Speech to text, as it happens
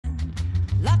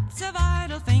lots of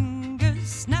idle fingers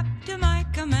snap to my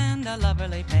command, a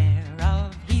lovely pair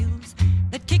of heels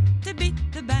that kick to beat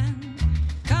the band.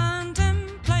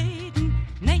 Contemplating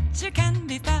nature can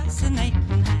be fascinating.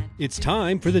 It's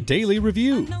time for the Daily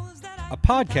Review, a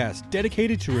podcast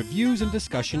dedicated to reviews and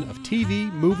discussion of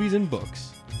TV, movies, and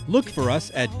books. Look for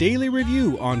us at Daily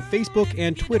Review on Facebook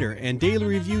and Twitter, and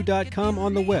dailyreview.com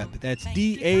on the web. That's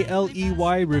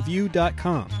DALEY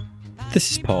review.com.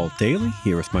 This is Paul Daly,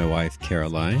 here with my wife,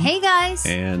 Caroline. Hey, guys.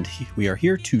 And we are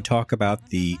here to talk about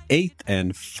the 8th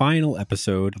and final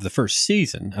episode of the first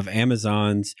season of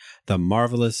Amazon's The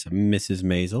Marvelous Mrs.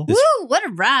 Maisel. Woo, what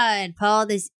a ride, Paul.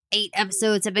 These 8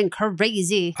 episodes have been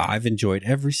crazy. I've enjoyed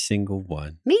every single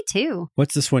one. Me too.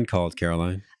 What's this one called,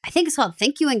 Caroline? I think it's called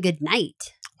Thank You and Good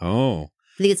Night. Oh.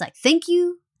 I think it's like thank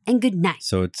you and good night.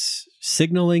 So it's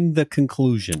signaling the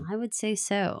conclusion. I would say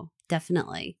so.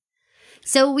 Definitely.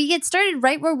 So we get started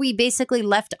right where we basically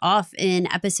left off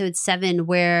in episode 7,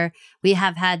 where we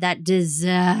have had that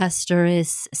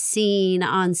disastrous scene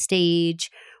on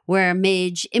stage where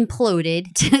Midge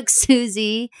imploded, took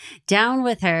Susie down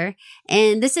with her,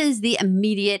 and this is the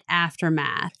immediate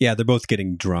aftermath. Yeah, they're both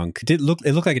getting drunk. It looked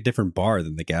like a different bar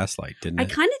than the Gaslight, didn't it? I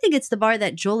kind of think it's the bar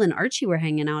that Joel and Archie were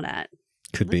hanging out at.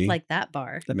 Could be. Like that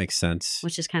bar. That makes sense.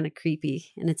 Which is kind of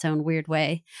creepy in its own weird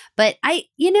way. But I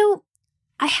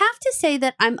have to say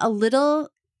that I'm a little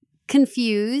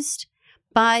confused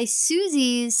by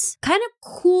Susie's kind of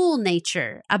cool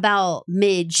nature about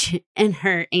Midge and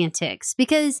her antics.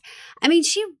 Because, I mean,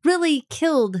 she really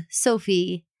killed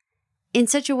Sophie in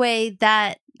such a way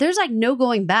that there's like no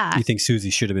going back. You think Susie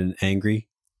should have been angry?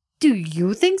 Do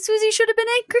you think Susie should have been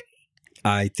angry?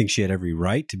 I think she had every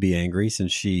right to be angry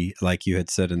since she, like you had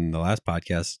said in the last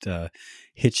podcast,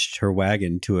 hitched her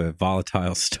wagon to a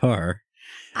volatile star.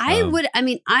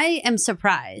 I am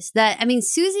surprised that,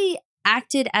 Susie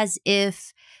acted as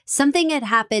if something had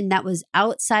happened that was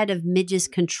outside of Midge's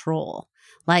control.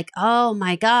 Like, oh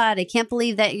my God, I can't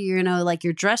believe that, like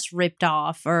your dress ripped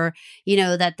off, or,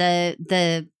 that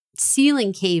the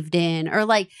ceiling caved in, or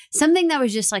like something that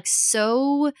was just like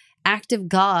so act of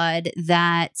God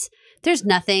that there's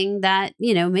nothing that,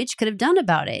 Midge could have done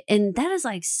about it. And that is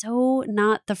like so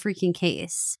not the freaking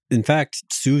case. In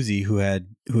fact, Susie, who had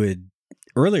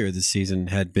earlier this season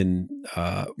had been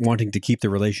wanting to keep the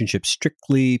relationship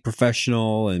strictly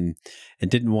professional and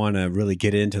didn't want to really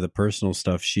get into the personal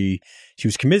stuff. She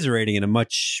was commiserating in a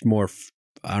much more,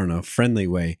 friendly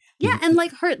way. Yeah,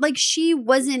 and she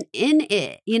wasn't in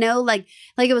it, like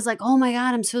it was like, oh my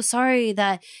God, I'm so sorry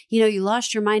that, you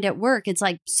lost your mind at work. It's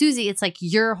like, Susie, it's like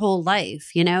your whole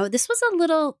life, This was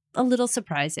a little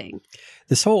surprising.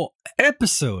 This whole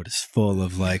episode is full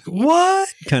of like, what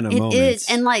kind of moments? It is,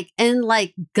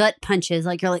 and gut punches.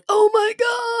 Like, you're like, oh my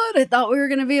God, I thought we were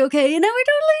going to be okay, and now we're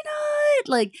totally not.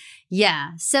 Like,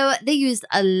 yeah. So they used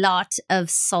a lot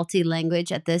of salty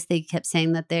language at this. They kept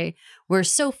saying that they were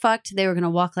so fucked, they were going to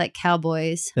walk like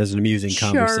cowboys. That was an amusing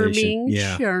conversation.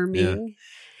 Charming. Yeah.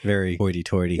 Very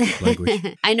hoity-toity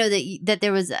language. I know that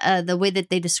there was the way that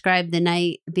they described the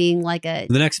night being like the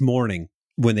next morning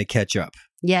when they catch up.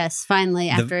 Yes, finally,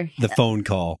 after the phone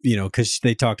call, because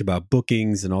they talked about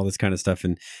bookings and all this kind of stuff.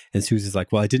 And Susie's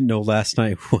like, well, I didn't know last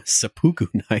night was seppuku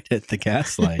night at the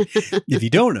Gaslight. If you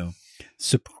don't know,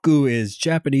 seppuku is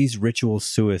Japanese ritual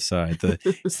suicide.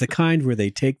 It's the kind where they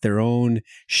take their own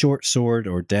short sword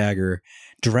or dagger,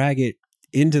 drag it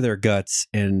into their guts,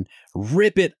 and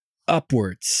rip it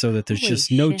upwards so that there's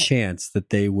no chance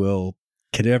that they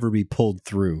could ever be pulled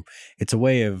through. It's a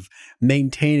way of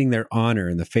maintaining their honor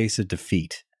in the face of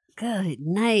defeat. Good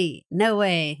night. No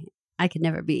way. I could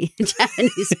never be a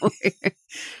Japanese warrior.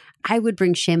 I would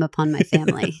bring shame upon my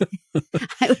family.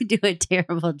 I would do a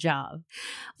terrible job.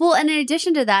 Well, and in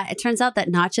addition to that, it turns out that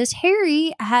not just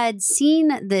Harry had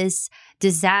seen this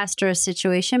disastrous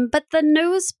situation, but the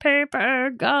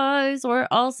newspaper guys were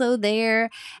also there.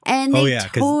 And they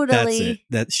totally...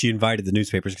 That she invited the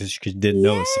newspapers because she didn't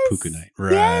know it was seppuku night.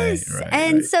 Right, yes. Right.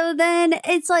 And so then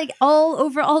it's like all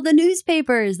over all the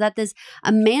newspapers that this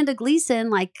Amanda Gleason,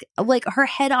 like her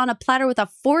head on a platter with a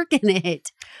fork in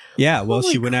it. Yeah, well,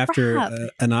 Holy she went crap. after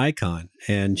an icon,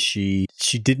 and she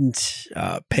didn't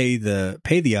pay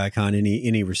the icon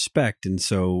any respect, and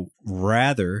so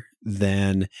rather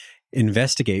than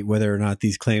investigate whether or not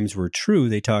these claims were true,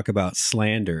 they talk about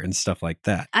slander and stuff like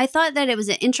that. I thought that it was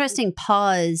an interesting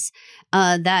pause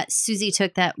that Susie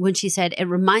took, that when she said, it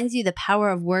reminds you the power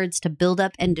of words to build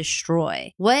up and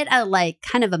destroy. What a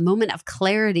kind of a moment of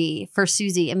clarity for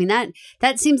Susie. I mean,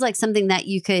 that seems like something that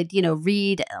you could,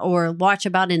 read or watch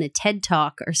about in a TED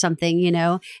Talk or something,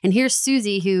 and here's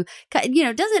Susie who,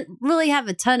 doesn't really have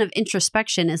a ton of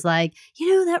introspection, is like,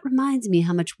 that reminds me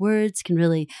how much words can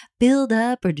really build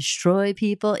up or destroy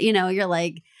people. You're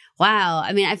like, wow.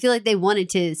 I mean, I feel like they wanted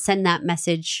to send that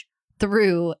message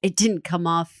through. It didn't come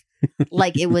off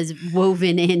like it was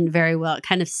woven in very well. It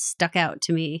kind of stuck out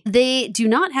to me. They do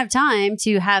not have time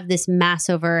to have this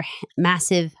massive,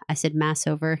 I said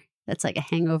massover. That's like a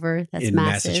hangover. That's in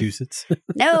massive. Massachusetts.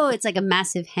 No, it's like a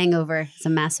massive hangover. It's a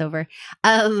massover.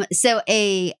 So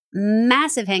a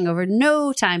massive hangover.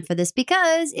 No time for this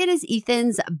because it is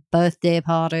Ethan's birthday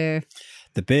party.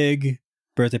 The big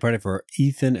birthday party for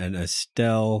Ethan and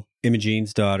Estelle,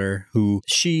 Imogene's daughter, who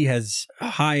she has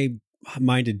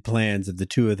high-minded plans of the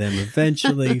two of them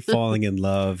eventually falling in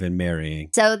love and marrying.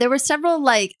 So there were several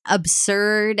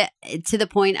absurd, to the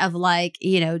point of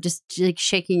just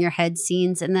shaking your head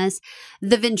scenes in this.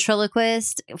 The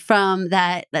ventriloquist from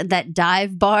that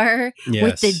dive bar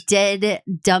with the dead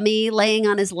dummy laying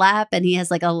on his lap, and he has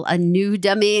a new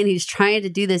dummy, and he's trying to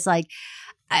do this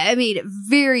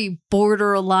very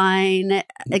borderline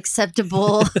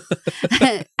acceptable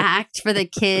act for the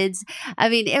kids. I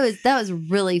mean, that was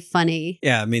really funny.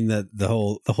 Yeah, I mean the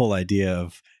whole idea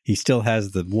of he still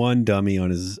has the one dummy on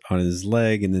his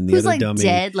leg, and then the other dummy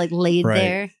dead, laid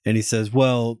there. And he says,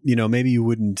 "Well, maybe you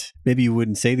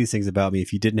wouldn't say these things about me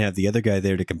if you didn't have the other guy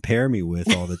there to compare me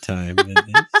with all the time."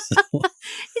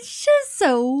 It's just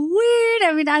so weird.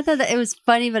 I mean, I thought that it was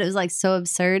funny, but it was so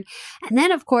absurd. And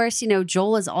then, of course,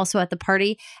 Joel is also at the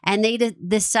party, and they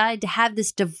decide to have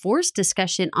this divorce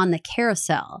discussion on the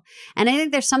carousel. And I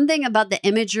think there's something about the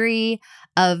imagery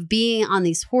of being on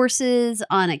these horses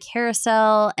on a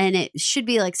carousel, and it should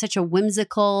be such a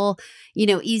whimsical,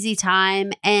 easy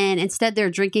time. And instead they're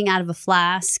drinking out of a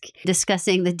flask,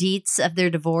 discussing the deets of their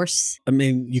divorce. I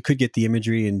mean, you could get the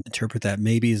imagery and interpret that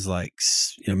maybe as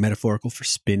metaphorical for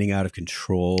spinning out of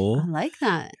control. I like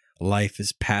that. Life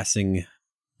is passing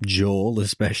Joel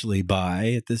especially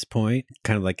by at this point,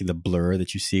 kind of like the blur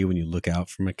that you see when you look out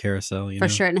from a carousel. For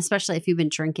sure. And especially if you've been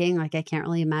drinking, I can't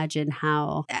really imagine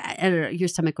how your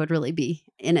stomach would really be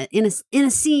in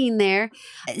a scene there.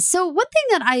 So one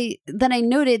thing that I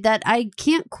noted that I'm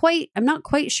not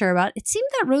quite sure about, it seemed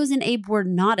that Rose and Abe were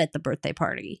not at the birthday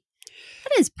party.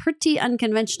 That is pretty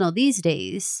unconventional these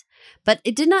days, but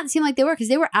it did not seem like they were, because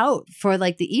they were out for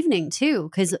the evening too,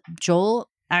 because Joel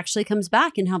actually comes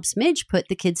back and helps Midge put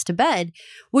the kids to bed,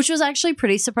 which was actually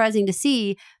pretty surprising to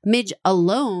see Midge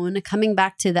alone coming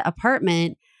back to the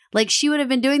apartment. She would have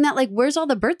been doing that. Where's all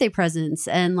the birthday presents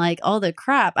and all the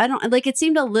crap? I don't it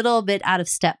seemed a little bit out of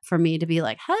step for me to be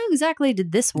how exactly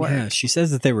did this work? Yeah, she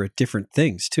says that they were at different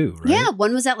things too, right? Yeah,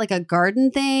 one was at a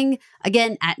garden thing,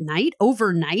 again at night,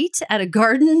 overnight at a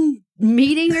garden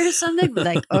meeting or something.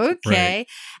 Okay. Right.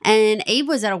 And Abe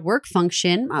was at a work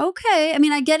function. Okay. I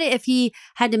mean, I get it if he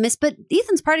had to miss, but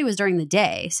Ethan's party was during the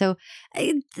day. So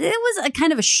it was a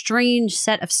kind of a strange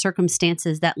set of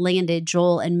circumstances that landed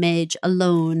Joel and Midge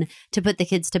alone to put the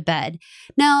kids to bed.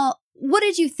 Now, what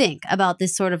did you think about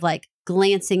this sort of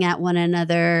glancing at one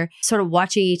another, sort of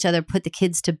watching each other put the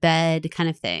kids to bed kind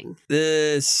of thing?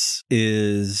 This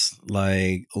is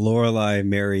Lorelai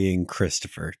marrying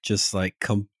Christopher, just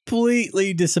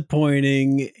completely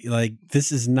disappointing.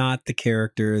 This is not the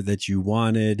character that you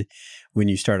wanted when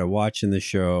you started watching the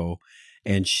show.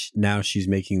 And now she's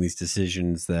making these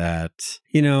decisions that,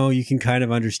 you can kind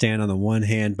of understand on the one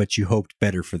hand, but you hoped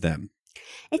better for them.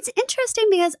 It's interesting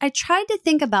because I tried to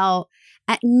think about,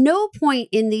 at no point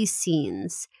in these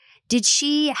scenes did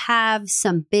she have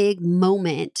some big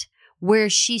moment where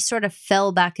she sort of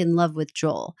fell back in love with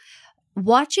Joel.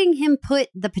 Watching him put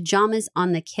the pajamas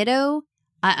on the kiddo,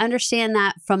 I understand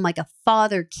that from a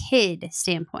father-kid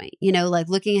standpoint,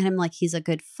 looking at him like he's a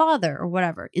good father or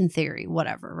whatever, in theory,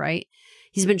 whatever, right?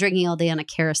 He's been drinking all day on a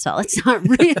carousel. It's not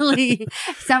really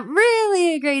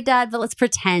a great dad, but let's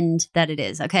pretend that it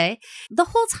is, okay? The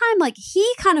whole time, he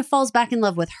kind of falls back in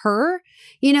love with her,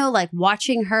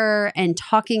 watching her and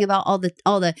talking about all the,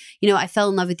 I fell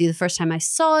in love with you the first time I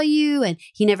saw you, and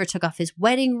he never took off his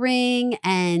wedding ring.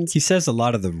 And he says a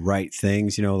lot of the right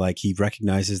things, he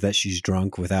recognizes that she's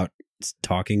drunk without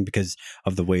talking because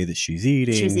of the way that she's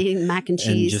eating. She was eating mac and cheese.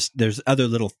 And just there's other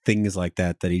little things like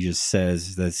that he just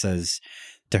says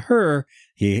to her.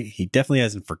 he definitely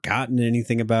hasn't forgotten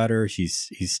anything about her. He's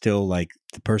still like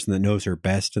the person that knows her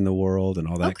best in the world and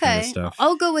all that kind of stuff.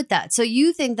 I'll go with that. So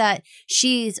you think that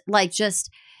she's like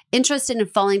just interested in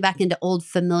falling back into old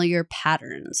familiar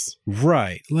patterns.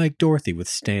 Right. Like Dorothy with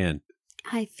Stan.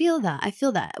 I feel that.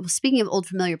 Well, speaking of old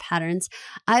familiar patterns,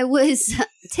 I was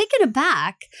taken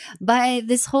aback by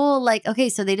this whole like, okay,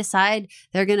 so they decide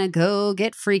they're going to go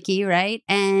get freaky, right?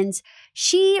 And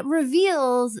she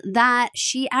reveals that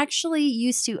she actually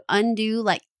used to undo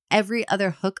like every other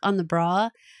hook on the bra.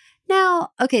 Now,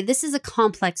 okay, this is a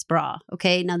complex bra.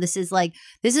 Okay. Now this is like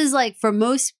for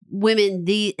most women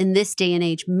in this day and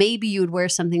age, maybe you would wear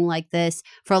something like this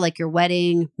for like your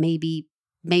wedding, maybe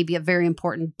a very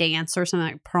important dance or something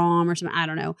like prom or something. I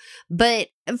don't know. But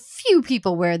a few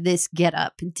people wear this get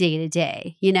up day to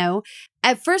day, you know?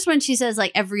 At first, when she says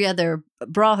like every other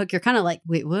bra hook, you're kind of like,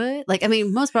 wait, what? Like, I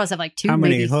mean, most bras have like two, How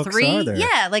many maybe hooks three. are there?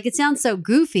 Yeah, like it sounds so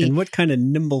goofy. And what kind of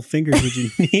nimble fingers would you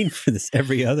need for this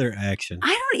every other action?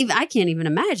 I can't even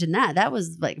imagine that. That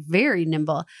was like very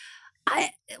nimble.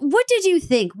 What did you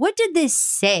think? What did this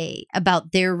say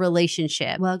about their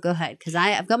relationship? Well, go ahead, because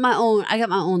I got my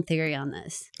own theory on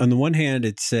this. On the one hand,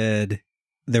 it said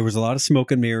there was a lot of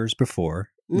smoke and mirrors before,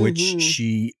 which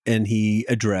she and he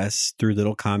addressed through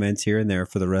little comments here and there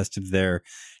for the rest of their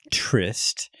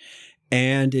tryst.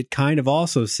 And it kind of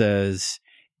also says,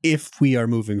 if we are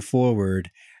moving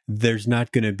forward, there's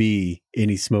not going to be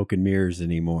any smoke and mirrors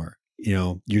anymore. You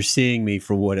know, you're seeing me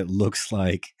for what it looks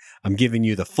like. I'm giving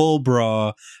you the full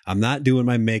bra. I'm not doing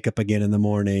my makeup again in the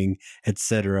morning, et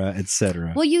cetera, et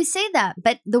cetera. Well, you say that,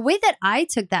 but the way that I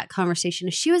took that conversation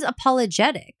is she was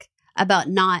apologetic about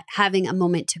not having a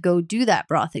moment to go do that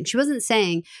bra thing. She wasn't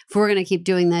saying, if we're going to keep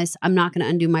doing this, I'm not going to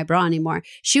undo my bra anymore.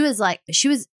 She was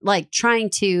like trying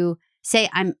to say,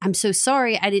 I'm so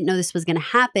sorry. I didn't know this was going to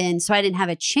happen. So I didn't have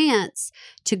a chance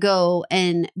to go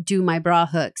and do my bra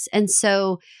hooks. And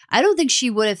so I don't think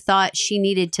she would have thought she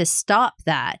needed to stop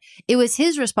that. It was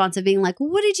his response of being like,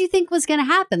 well, what did you think was going to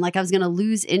happen? Like I was going to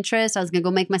lose interest. I was going to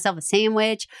go make myself a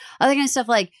sandwich, all that kind of stuff.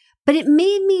 Like, but it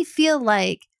made me feel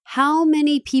like how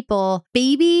many people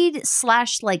babied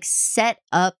 / like set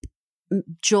up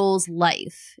Joel's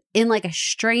life in like a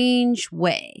strange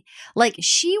way. Like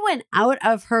she went out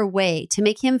of her way to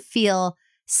make him feel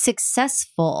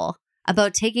successful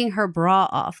about taking her bra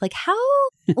off. Like how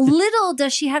little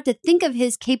does she have to think of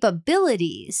his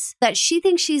capabilities that she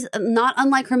thinks she's not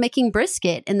unlike her making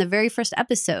brisket in the very first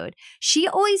episode. She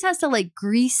always has to like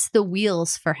grease the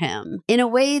wheels for him in a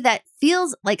way that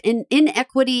feels like an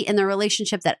inequity in the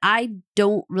relationship that I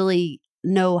don't really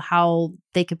know how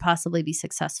they could possibly be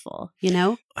successful, you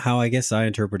know? How I guess I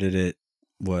interpreted it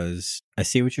was, I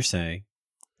see what you're saying,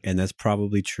 and that's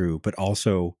probably true, but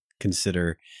also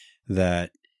consider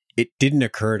that it didn't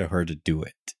occur to her to do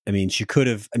it. I mean, she could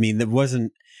have,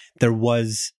 there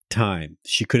was time.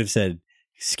 She could have said,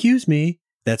 excuse me.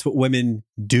 That's what women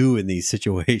do in these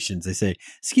situations. They say,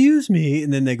 excuse me,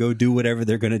 and then they go do whatever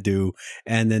they're going to do,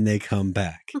 and then they come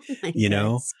back, you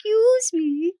know? Excuse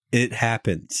me. It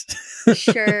happens.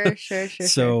 Sure.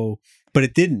 So, but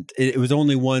it didn't. It was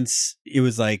only once, it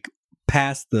was like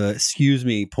past the excuse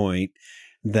me point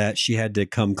that she had to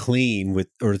come clean with,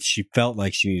 or she felt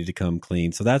like she needed to come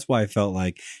clean. So that's why I felt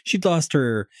like she'd lost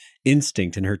her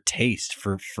instinct and her taste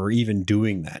for even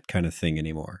doing that kind of thing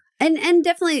anymore. And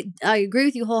definitely, I agree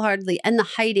with you wholeheartedly. And the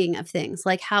hiding of things,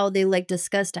 like how they like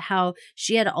discussed how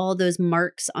she had all those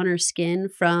marks on her skin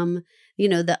from, you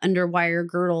know, the underwire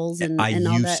girdles and all that.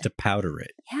 I used to powder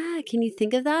it. Yeah. Can you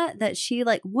think of that? That she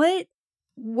like, what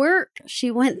work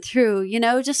she went through, you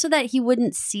know, just so that he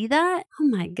wouldn't see that? Oh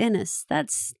my goodness.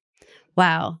 That's,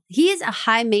 wow. He is a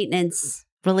high maintenance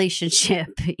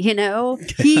relationship, you know?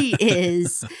 He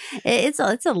is. It's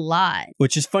a lot.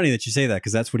 Which is funny that you say that,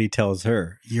 because that's what he tells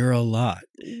her. You're a lot.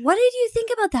 What did you think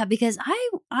about that? Because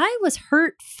I was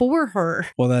hurt for her.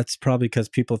 Well, that's probably because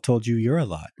people have told you you're a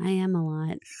lot. I am a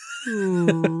lot.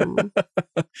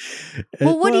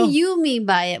 Well, what do you mean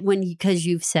by it because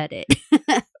you've said it?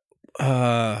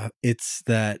 It's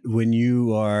that when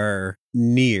you are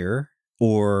near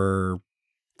or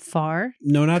far?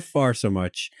 No, not far so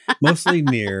much. Mostly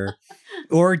near,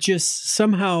 or just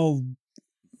somehow,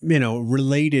 you know,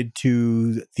 related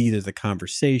to either the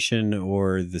conversation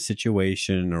or the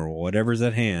situation or whatever's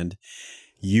at hand.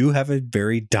 You have a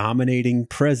very dominating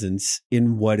presence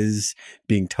in what is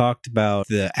being talked about,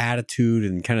 the attitude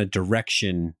and kind of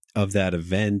direction of that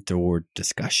event or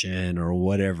discussion or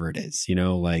whatever it is. You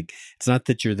know, like, it's not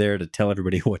that you're there to tell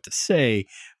everybody what to say,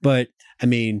 but I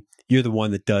mean, you're the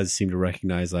one that does seem to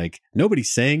recognize, like,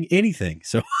 nobody's saying anything,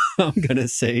 so I'm going to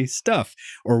say stuff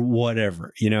or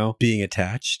whatever, you know, being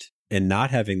attached. and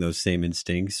not having those same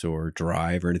instincts or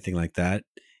drive or anything like that,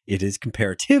 it is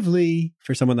comparatively,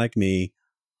 for someone like me,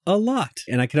 a lot.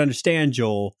 And I could understand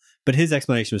Joel, but his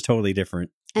explanation was totally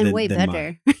different. And way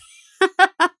better.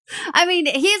 I mean,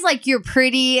 he's like, you're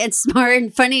pretty and smart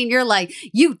and funny, and you're like,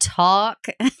 you talk.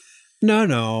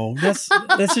 No, that's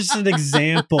just an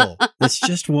example. That's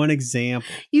just one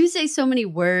example. You say so many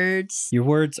words. Your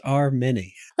words are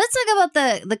many. Let's talk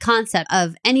about the concept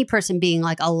of any person being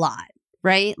like a lot,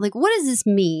 right? Like, what does this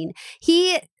mean?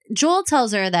 Joel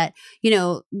tells her that,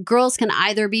 girls can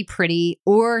either be pretty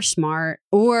or smart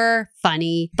or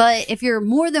funny. But if you're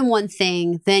more than one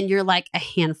thing, then you're like a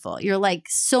handful. You're like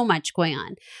so much going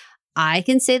on. I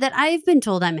can say that I've been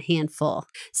told I'm a handful.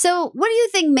 So what do you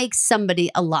think makes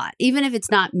somebody a lot? Even if it's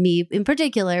not me in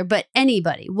particular, but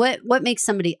anybody. What makes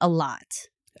somebody a lot?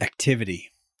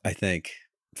 Activity, I think,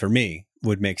 for me,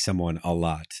 would make someone a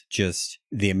lot. Just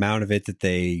the amount of it that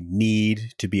they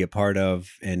need to be a part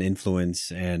of and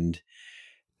influence and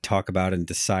talk about and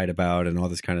decide about and all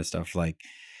this kind of stuff. Like,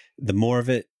 the more of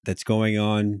it that's going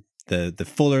on, the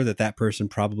fuller that person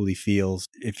probably feels.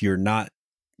 If you're not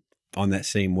on that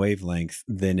same wavelength,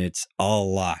 then it's a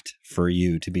lot for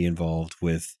you to be involved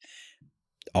with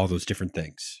all those different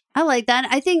things. I like that.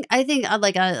 I think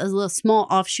like a little small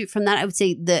offshoot from that, I would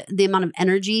say the amount of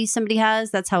energy somebody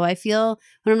has. That's how I feel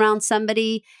when I'm around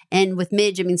somebody. And with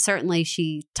Midge, I mean, certainly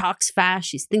she talks fast.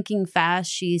 She's thinking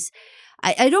fast.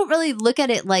 I don't really look at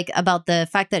it like about the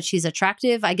fact that she's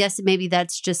attractive. I guess maybe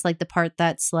that's just like the part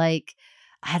that's like,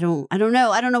 I don't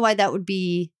know. I don't know why that would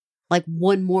be like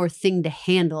one more thing to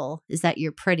handle, is that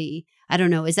you're pretty. I don't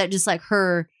know. Is that just like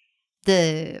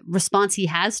the response he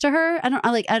has to her?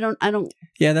 I don't.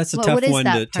 Yeah, that's a tough one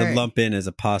to lump in as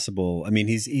a possible. I mean,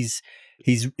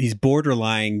 he's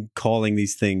borderline calling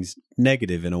these things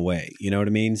negative in a way. You know what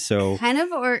I mean? So kind of,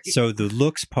 so the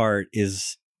looks part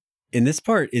is, in this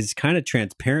part, is kind of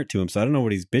transparent to him. So I don't know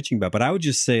what he's bitching about, but I would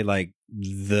just say like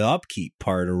the upkeep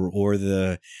part or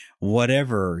the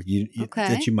whatever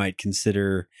that you might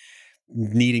consider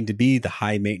needing to be the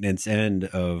high maintenance end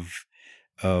of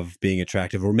being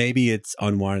attractive, or maybe it's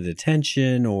unwanted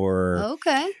attention or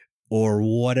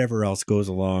whatever else goes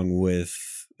along with,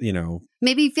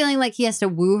 maybe feeling like he has to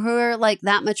woo her like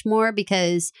that much more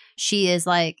because she is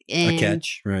like in a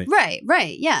catch, right?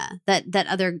 Yeah,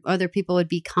 that other people would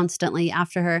be constantly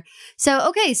after her.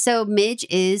 So Midge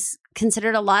is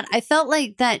considered a lot. I felt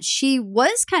like that she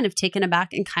was kind of taken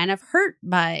aback and kind of hurt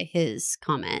by his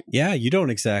comment. Yeah, you don't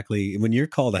exactly, when you're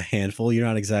called a handful, you're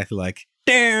not exactly like,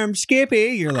 damn,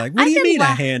 Skippy. You're like, what do you mean a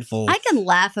handful? I can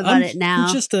laugh about it now.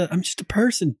 I'm just a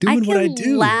person doing what I do. I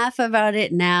can laugh about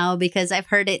it now because I've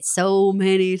heard it so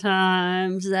many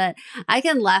times that I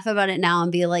can laugh about it now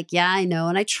and be like, yeah, I know.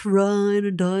 And I try to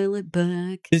dial it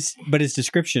back. But his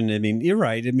description, I mean, you're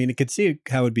right. I mean, I could see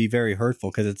how it would be very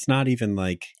hurtful because it's not even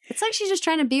like. It's like she's just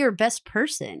trying to be her best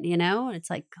person, And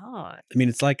it's like, God. I mean,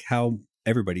 it's like how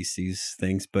everybody sees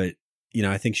things, but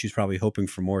I think she's probably hoping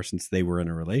for more since they were in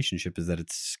a relationship, is that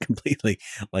it's completely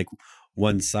like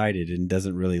one-sided and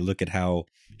doesn't really look at how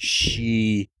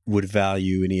she would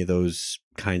value any of those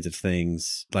kinds of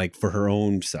things, like for her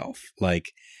own self.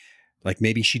 Like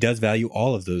maybe she does value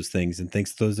all of those things and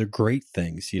thinks those are great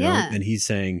things, know? And he's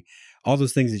saying all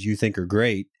those things that you think are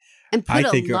great, and I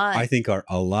think are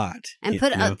a lot, and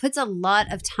puts a lot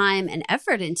of time and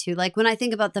effort into. Like when I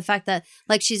think about the fact that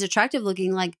like she's attractive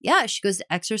looking, like she goes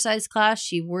to exercise class,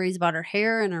 she worries about her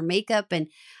hair and her makeup, and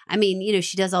I mean,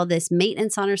 she does all this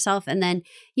maintenance on herself, and then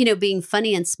being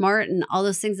funny and smart and all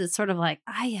those things. It's sort of like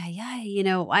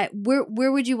where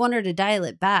would you want her to dial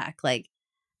it back? Like,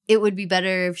 it would be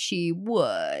better if she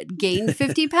would gain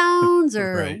 50 pounds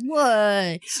or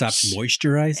what? Stopped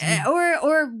moisturizing?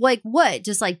 Or like what?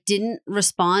 Just like didn't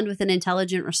respond with an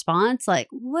intelligent response? Like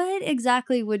what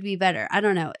exactly would be better? I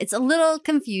don't know. It's a little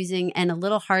confusing and a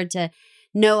little hard to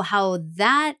know how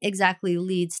that exactly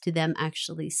leads to them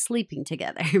actually sleeping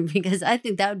together, because I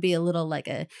think that would be a little like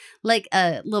a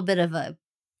little bit of a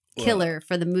killer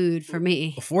for the mood for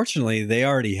me. Fortunately, they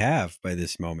already have by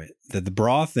this moment. The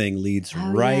bra thing leads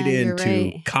right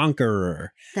into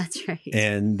Conqueror. That's right.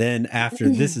 And then after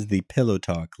this is the pillow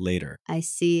talk later. I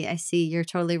see. You're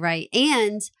totally right.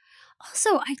 And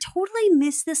also, I totally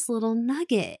missed this little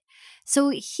nugget.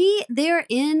 So they're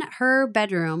in her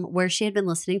bedroom where she had been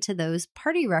listening to those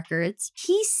party records.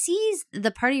 He sees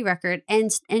the party record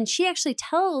and she actually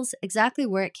tells exactly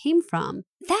where it came from.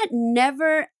 That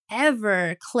never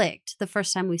ever clicked the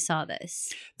first time we saw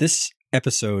this. This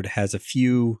episode has a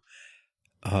few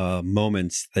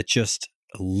moments that just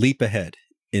leap ahead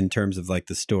in terms of like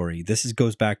the story. This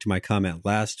goes back to my comment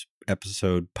last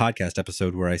podcast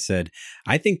episode, where I said,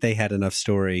 I think they had enough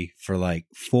story for like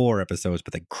 4 episodes,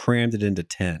 but they crammed it into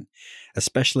 10,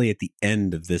 especially at the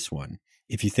end of this one.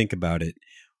 If you think about it.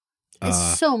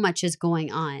 So much is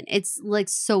going on. It's like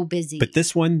so busy. But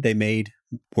this one they made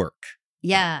work.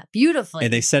 Yeah, beautifully.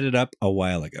 And they set it up a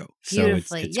while ago. So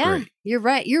Beautifully. it's Yeah, great. you're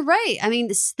right. You're right. I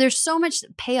mean, there's so much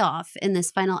payoff in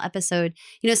this final episode.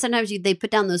 You know, sometimes they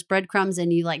put down those breadcrumbs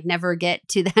and you like never get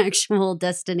to the actual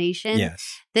destination. Yes.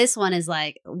 This one is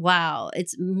like, wow,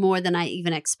 it's more than I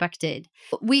even expected.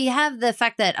 We have the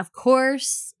fact that, of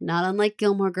course, not unlike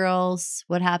Gilmore Girls,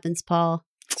 what happens, Paul?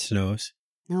 Snows.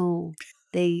 No,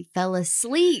 they fell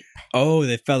asleep. Oh,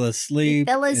 they fell asleep.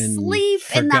 They fell and asleep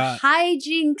in the forgot.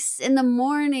 hijinks in the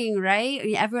morning, right?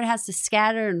 Everyone has to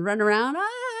scatter and run around.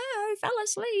 I fell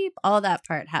asleep. All that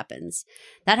part happens.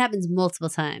 That happens multiple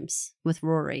times with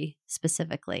Rory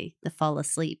specifically, the fall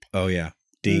asleep. Oh, yeah.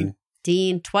 Dean.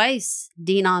 Dean twice.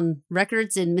 Dean on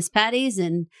records and Miss Patty's,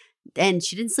 and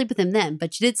she didn't sleep with him then,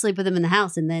 but she did sleep with him in the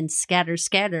house, and then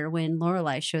scatter when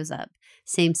Lorelai shows up.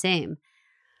 Same.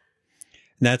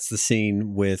 That's the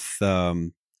scene with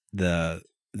the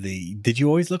did you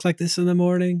always look like this in the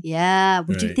morning? Yeah.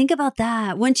 What'd you Right. think about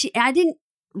that? I didn't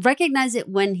recognize it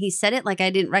when he said it. Like,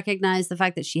 I didn't recognize the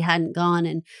fact that she hadn't gone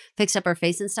and fixed up her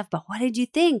face and stuff. But what did you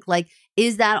think? Like,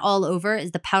 is that all over?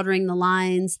 Is the powdering the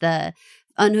lines, the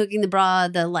unhooking the bra,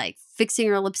 the like fixing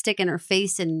her lipstick and her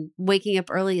face and waking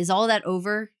up early? Is all that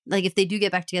over? Like, if they do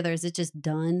get back together, is it just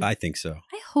done? I think so.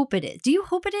 I hope it is. Do you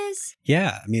hope it is?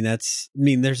 Yeah. I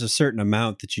mean, there's a certain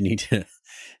amount that you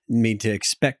need to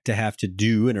expect to have to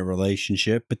do in a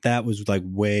relationship, but that was like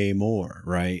way more,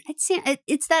 right?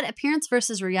 It's that appearance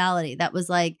versus reality. That was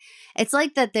like, it's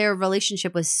like that their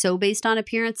relationship was so based on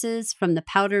appearances, from the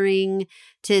powdering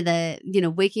to the,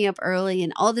 waking up early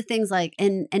and all the things like,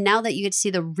 and now that you get to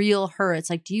see the real her, it's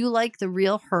like, do you like the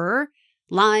real her?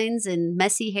 Lines and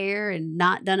messy hair and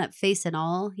not done up face at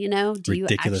all, Do you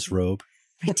Ridiculous robe.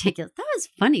 Ridiculous. That was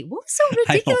funny. What was so I don't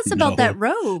ridiculous about know. that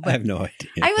robe? I have no idea.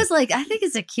 I was like, I think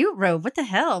it's a cute robe. What the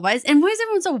hell? Why is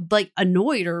everyone so like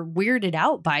annoyed or weirded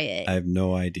out by it? I have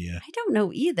no idea. I don't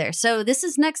know either. So this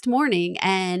is next morning,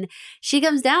 and she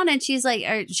comes down and she's like,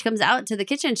 or she comes out to the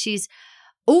kitchen. She's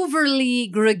overly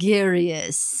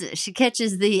gregarious. She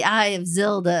catches the eye of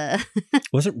Zilda.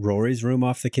 Wasn't Rory's room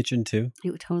off the kitchen too?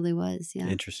 It totally was. Yeah.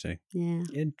 Interesting. Yeah.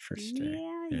 Interesting.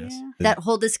 Yes. Yeah. That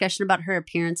whole discussion about her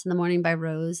appearance in the morning by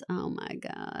Rose. Oh my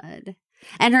God.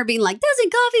 And her being like,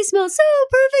 doesn't coffee smell so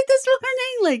perfect this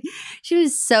morning? Like, she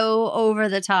was so over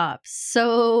the top.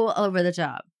 So over the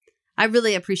top. I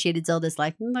really appreciated Zelda's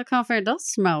like, the coffee does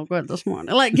smell good this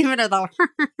morning. Like, giving her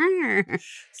the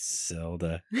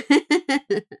Zelda.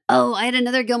 Oh, I had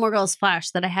another Gilmore Girls flash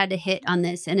that I had to hit on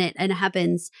this, and it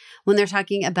happens when they're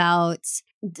talking about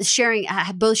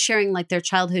both sharing like their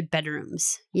childhood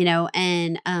bedrooms,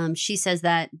 and she says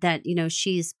that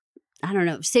she's, I don't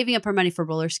know, saving up her money for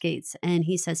roller skates, and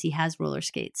he says he has roller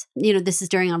skates. This is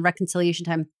during on reconciliation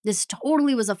time. This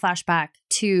totally was a flashback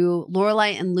to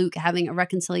Lorelai and Luke having a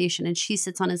reconciliation, and she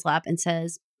sits on his lap and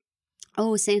says,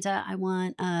 oh, Santa, I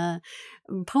want a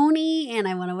pony and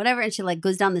I want a whatever. And she like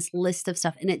goes down this list of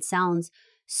stuff, and it sounds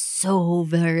so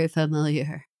very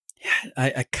familiar.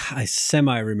 Yeah, I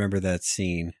semi remember that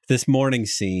scene. This morning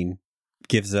scene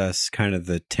gives us kind of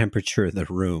the temperature of the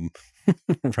room,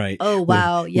 right? Oh,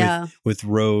 wow. Yeah. With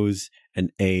Rose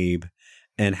and Abe,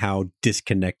 and how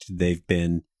disconnected they've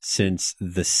been since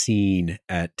the scene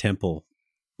at Temple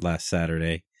last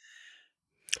Saturday.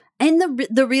 And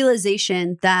the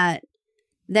realization that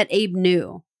Abe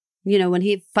knew, when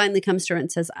he finally comes to her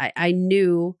and says, I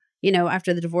knew,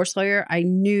 after the divorce lawyer, I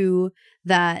knew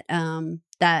that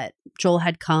that Joel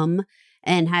had come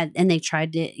and they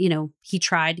tried to, he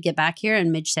tried to get back here,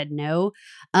 and Midge said no.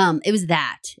 It was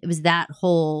that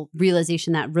whole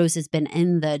realization that Rose has been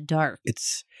in the dark.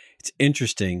 It's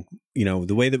interesting,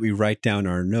 the way that we write down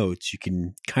our notes, you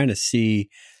can kind of see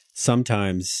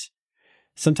sometimes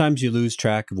you lose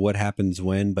track of what happens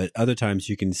when, but other times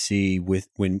you can see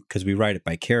because we write it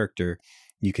by character,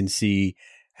 you can see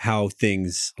how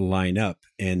things line up.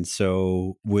 And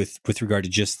so with regard to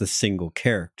just the single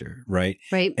character, right?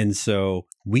 Right. And so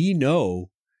we know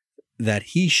that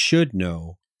he should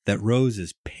know that Rose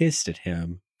is pissed at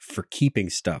him for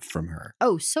keeping stuff from her.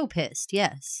 Oh, so pissed.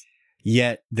 Yes.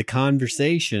 Yet the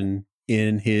conversation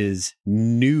in his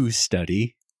new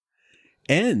study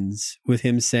ends with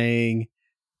him saying,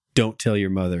 don't tell your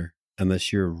mother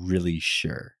unless you're really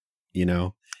sure,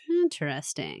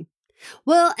 Interesting.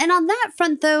 Well, and on that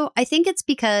front, though, I think it's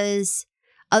because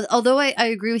Although I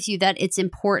agree with you that it's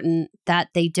important that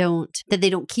they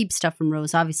don't keep stuff from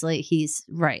Rose. Obviously, he's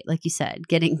right, like you said,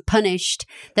 getting punished.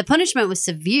 The punishment was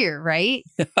severe, right?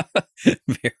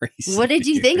 Very severe. What did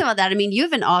you think about that? I mean, you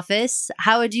have an office.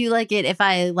 How would you like it if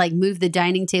I like moved the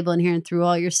dining table in here and threw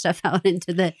all your stuff out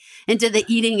into the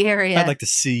eating area? I'd like to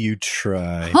see you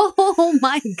try. Oh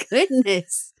my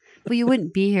goodness. Well, you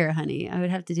wouldn't be here, honey. I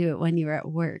would have to do it when you were at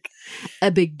work.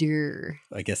 A big dir.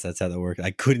 I guess that's how that works.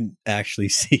 I couldn't actually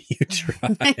see you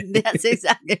try. That's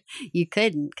exactly. You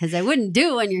couldn't, because I wouldn't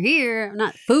do it when you're here. I'm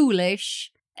not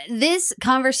foolish. This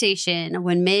conversation,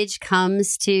 when Midge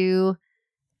comes to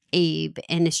Abe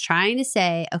and is trying to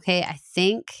say, okay, I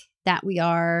think that we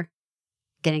are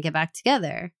going to get back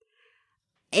together.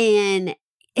 And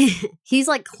he's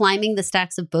like climbing the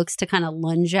stacks of books to kind of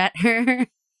lunge at her.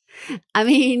 I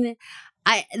mean,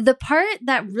 the part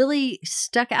that really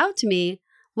stuck out to me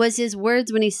was his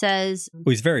words when he says...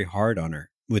 Well, he's very hard on her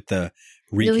with the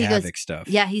wreak havoc stuff.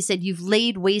 Yeah, he said, you've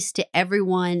laid waste to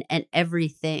everyone and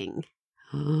everything.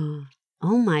 Oh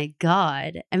my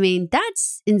God. I mean,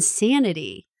 that's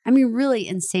insanity. I mean, really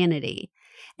insanity.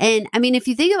 And I mean, if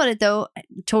you think about it, though, it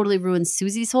totally ruined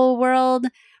Susie's whole world,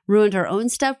 ruined her own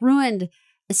stuff, ruined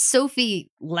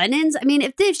Sophie Lennon's. I mean,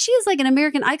 if she is like an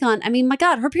American icon, I mean, my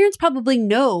God, her parents probably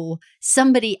know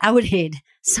somebody outed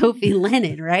Sophie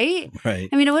Lennon, right? Right.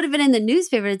 I mean, it would have been in the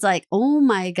newspaper. It's like, oh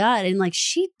my God. And like,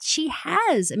 she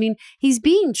has. I mean, he's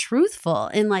being truthful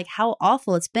in like how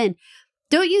awful it's been.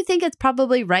 Don't you think it's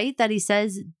probably right that he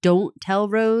says, don't tell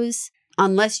Rose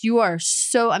unless you are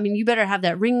so, I mean, you better have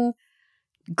that ring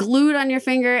glued on your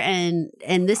finger and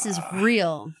this is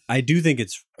real. I do think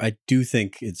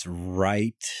it's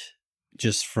right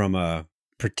just from a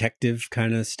protective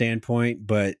kind of standpoint,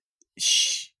 but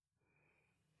she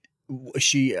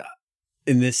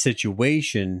in this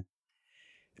situation,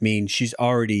 I mean, she's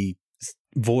already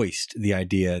voiced the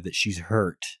idea that she's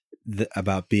hurt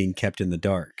about being kept in the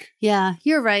dark. Yeah,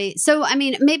 you're right. So, I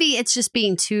mean, maybe it's just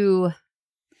being too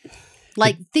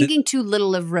thinking too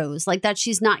little of Rose, like that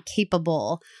she's not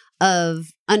capable of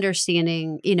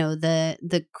understanding, you know,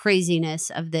 the craziness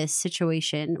of this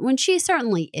situation when she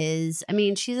certainly is. I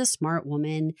mean, she's a smart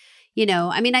woman, you know.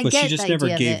 I mean, I get she just never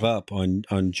gave up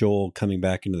on Joel coming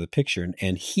back into the picture,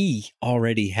 and he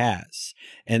already has.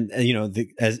 And you know,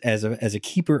 as a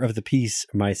keeper of the peace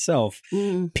myself,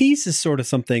 peace is sort of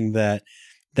something that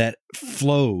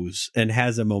flows and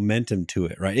has a momentum to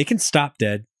it, right? It can stop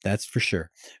dead, that's for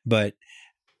sure. But,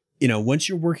 you know, once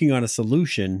you're working on a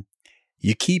solution,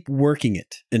 you keep working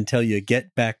it until you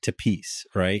get back to peace,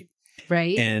 right?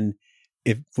 Right. And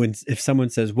if someone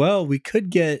says, well, we could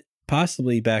get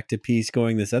possibly back to peace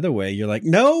going this other way, you're like,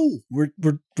 no, we're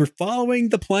following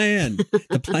the plan.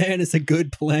 The plan is a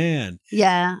good plan.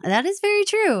 Yeah, that is very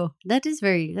true. That is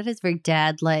very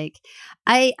dad like.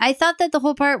 I thought that the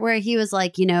whole part where he was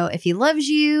like, you know, if he loves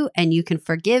you and you can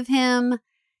forgive him,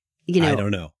 you know, I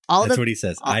don't know. That's what he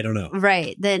says. I don't know.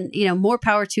 Right. Then, you know, more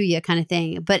power to you kind of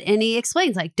thing. And he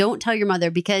explains like, don't tell your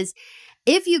mother, because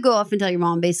if you go off and tell your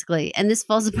mom, basically, and this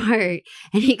falls apart,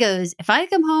 and he goes, if I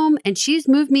come home and she's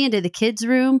moved me into the kids'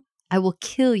 room, I will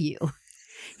kill you.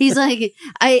 He's like,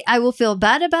 I will feel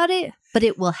bad about it, but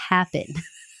it will happen.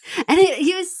 And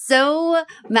he was so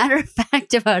matter of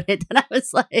fact about it that I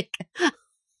was like,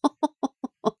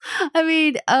 I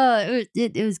mean,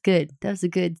 it was good. That was a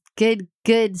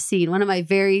good scene. One of my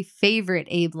very favorite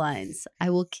Abe lines. I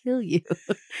will kill you.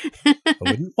 I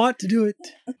wouldn't want to do it,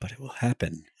 but it will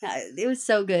happen. It was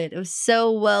so good. It was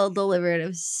so well delivered. It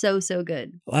was so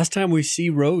good. Last time we see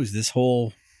Rose this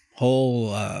whole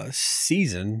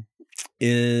season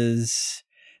is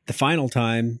the final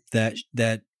time that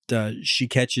she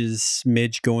catches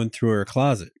Midge going through her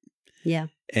closet. Yeah.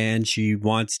 And she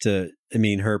wants to, I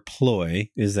mean, her ploy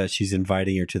is that she's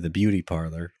inviting her to the beauty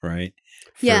parlor, right?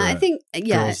 Yeah, I think,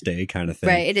 Girls' Day kind of thing.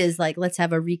 Right. It is like, let's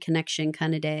have a reconnection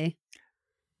kind of day.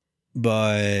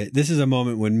 But this is a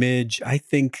moment when Midge, I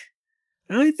think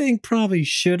probably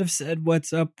should have said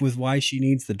what's up with why she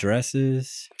needs the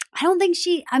dresses. I don't think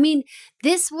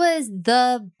this was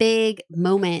the big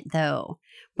moment though,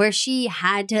 where she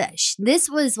had to, this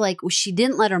was like, she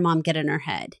didn't let her mom get in her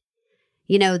head.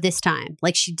 You know, this time,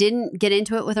 like she didn't get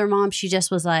into it with her mom. She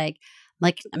just was like,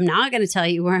 I'm not going to tell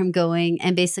you where I'm going.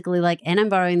 And basically like, and I'm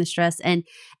borrowing this dress. And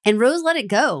Rose let it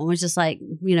go and was just like,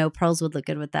 you know, pearls would look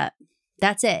good with that.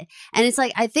 That's it. And it's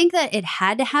like, I think that it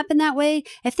had to happen that way.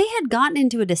 If they had gotten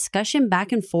into a discussion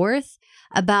back and forth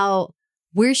about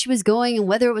where she was going and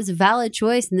whether it was a valid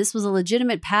choice and this was a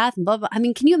legitimate path and blah, blah. I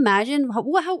mean, can you imagine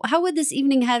how would this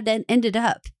evening have ended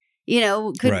up? You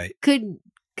know,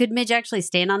 could Midge actually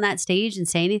stand on that stage and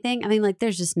say anything? I mean, like,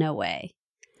 there's just no way.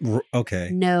 Okay.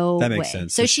 No That makes way.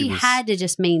 sense. So So she she was- had to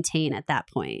just maintain at that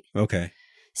point. Okay.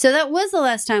 So that was the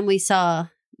last time we saw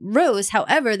Rose.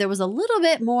 However, there was a little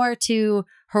bit more to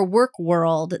her work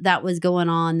world that was going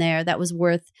on there that was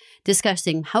worth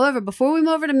discussing. However, before we move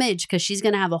over to Midge, because she's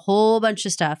going to have a whole bunch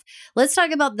of stuff, let's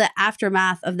talk about the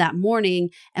aftermath of that morning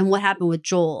and what happened with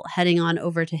Joel heading on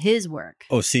over to his work.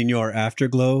 Oh, Senior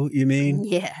Afterglow, you mean?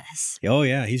 Yes. Oh,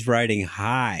 yeah. He's riding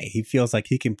high. He feels like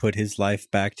he can put his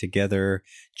life back together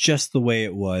just the way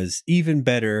it was, even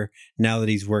better now that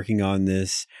he's working on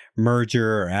this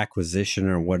merger or acquisition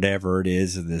or whatever it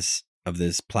is of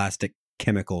this plastic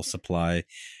chemical supply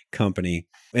company.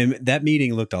 And that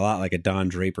meeting looked a lot like a Don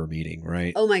Draper meeting,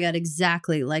 right? Oh my God,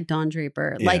 exactly like Don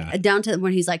Draper. Yeah. Like down to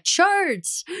when he's like,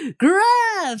 charts,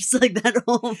 graphs, like that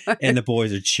whole part. And the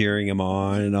boys are cheering him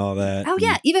on and all that. Oh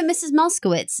yeah, even Mrs.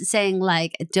 Moskowitz saying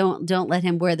like, "Don't let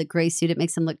him wear the gray suit; it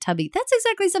makes him look tubby." That's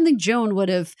exactly something Joan would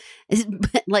have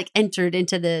like entered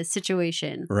into the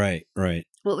situation. Right.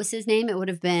 What was his name? It would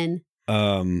have been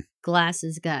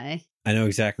glasses guy, I know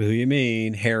exactly who you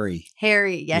mean. Harry.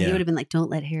 Harry. Yeah, he Yeah. would have been like, "Don't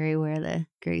let Harry wear the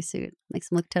gray suit; makes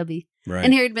him look tubby." Right.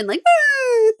 And Harry'd been like,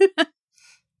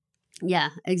 yeah,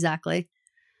 exactly.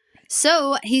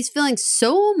 So he's feeling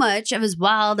so much of his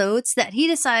wild oats that he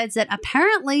decides that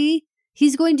apparently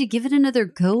he's going to give it another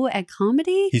go at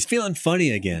comedy, He's feeling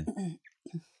funny again.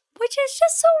 which is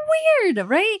just so weird,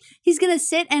 right? He's going to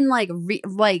sit and like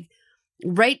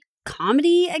write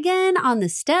comedy again on the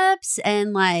steps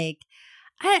and like,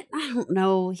 I don't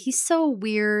know. He's so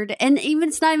weird. And even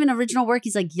it's not even original work.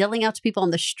 He's like yelling out to people on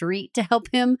the street to help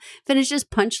him finish his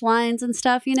punchlines and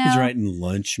stuff, you know? He's writing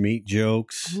lunch meat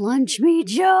jokes. Lunch meat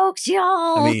jokes,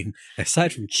 y'all. I mean,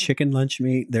 aside from chicken lunch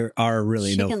meat, there are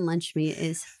really chicken lunch meat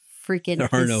is freaking there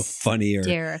are no funnier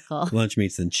hysterical. lunch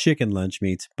meats than chicken lunch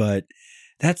meats, but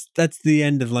that's the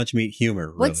end of lunch meat humor,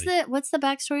 really. What's the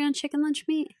backstory on chicken lunch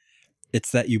meat?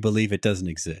 It's that you believe it doesn't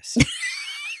exist.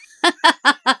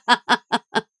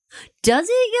 Does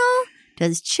it, y'all?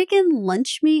 Does chicken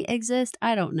lunch meat exist?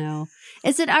 I don't know.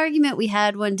 It's an argument we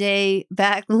had one day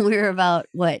back when we were about,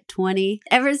 20?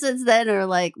 Ever since then, we're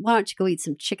like, why don't you go eat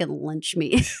some chicken lunch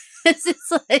meat? It's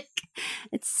just like,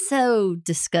 it's so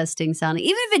disgusting sounding.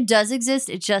 Even if it does exist,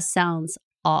 it just sounds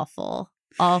awful.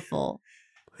 Awful.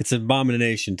 It's an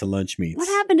abomination to lunch meats. What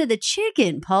happened to the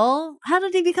chicken, Paul? How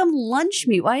did he become lunch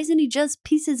meat? Why isn't he just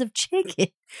pieces of chicken?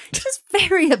 Just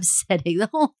very upsetting, the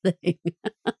whole thing.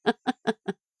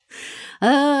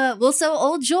 Well, so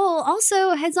old Joel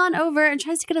also heads on over and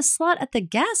tries to get a slot at the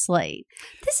Gaslight.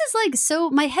 This is like, so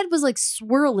my head was like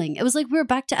swirling. It was like we were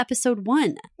back to episode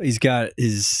 1. He's got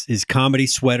his comedy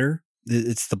sweater.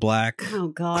 It's the black Oh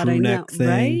God, crew I know, neck thing.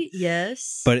 right?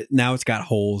 Yes, But now it's got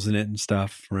holes in it and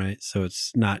stuff, right? So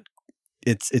it's not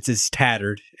it's as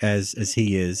tattered as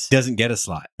he is. Doesn't get a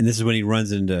slot. And this is when he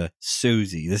runs into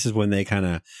Susie. This is when they kind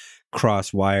of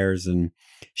cross wires and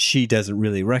she doesn't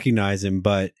really recognize him,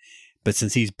 but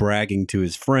since he's bragging to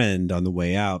his friend on the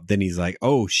way out, then he's like,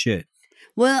 "Oh shit."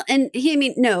 Well, and I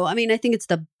think it's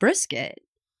the brisket.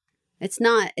 It's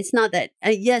not that.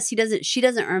 Yes, she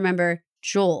doesn't remember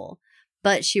Joel,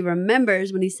 but she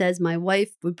remembers when he says, "My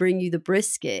wife would bring you the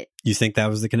brisket." You think that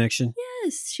was the connection?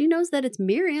 Yes, she knows that it's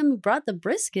Miriam who brought the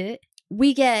brisket.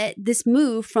 We get this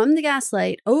move from the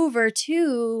Gaslight over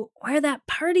to where that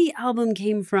party album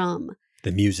came from.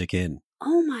 The Music Inn.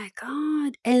 Oh my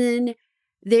God. And then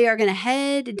they are going to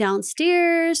head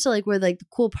downstairs to like where like the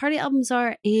cool party albums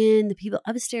are. And the people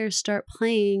upstairs start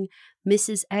playing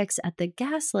Mrs. X at the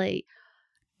Gaslight.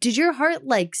 Did your heart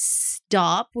like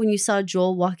stop when you saw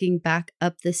Joel walking back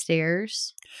up the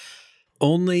stairs?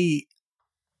 Only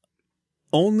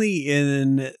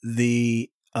in the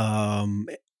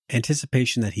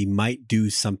anticipation that he might do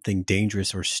something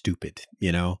dangerous or stupid,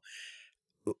 you know?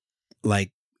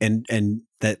 Like and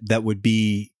that would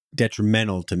be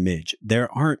detrimental to Midge.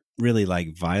 There aren't really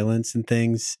like violence and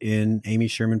things in Amy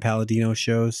Sherman Palladino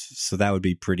shows, so that would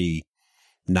be pretty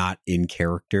not in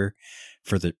character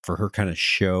for her kind of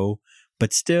show,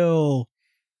 but still,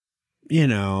 you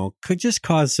know, could just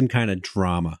cause some kind of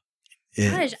drama.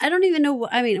 Gosh, I don't even know.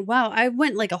 I mean, wow, I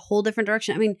went like a whole different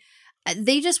direction. I mean,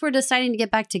 they just were deciding to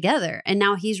get back together, and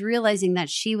now he's realizing that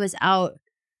she was out.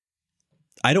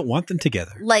 I don't want them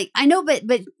together. Like, I know, but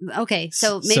okay,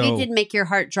 so maybe it did make your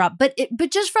heart drop, but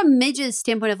just from Midge's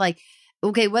standpoint of like,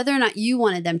 okay, whether or not you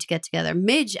wanted them to get together,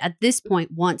 Midge at this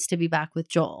point wants to be back with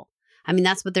Joel. I mean,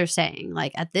 that's what they're saying.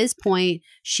 Like at this point,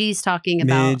 she's talking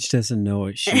about Midge doesn't know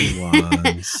what she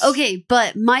wants. Okay,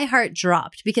 but my heart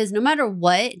dropped because no matter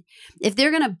what, if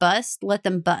they're gonna bust, let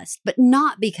them bust, but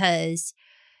not because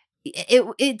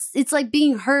it's like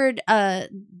being heard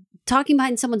talking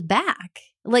behind someone's back.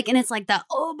 Like, and it's like that,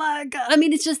 oh my God. I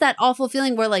mean, it's just that awful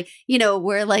feeling where like,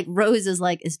 where like Rose is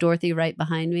like, is Dorothy right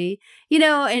behind me?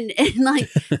 And like,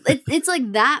 it's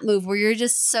like that move where you're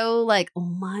just so like, oh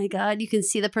my God, you can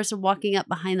see the person walking up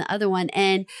behind the other one.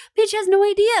 And bitch has no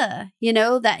idea,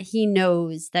 that he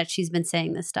knows that she's been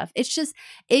saying this stuff. It's just,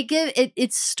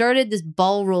 it started this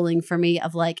ball rolling for me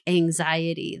of like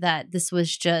anxiety that this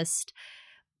was just,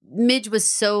 Midge was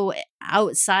so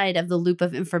outside of the loop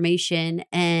of information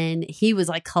and he was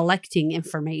like collecting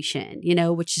information,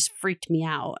 which just freaked me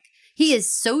out. He is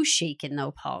so shaken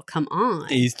though, Paul. Come on.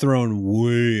 He's thrown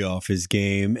way off his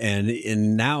game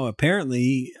and now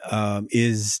apparently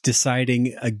is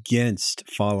deciding against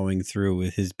following through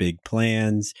with his big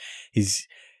plans. He's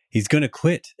going to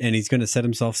quit and he's going to set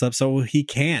himself up so he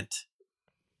can't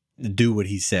do what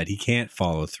he said. He can't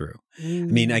follow through. I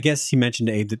mean, I guess he mentioned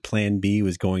to Abe that plan B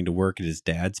was going to work at his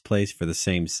dad's place for the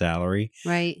same salary.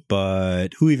 Right.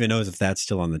 But who even knows if that's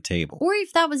still on the table? Or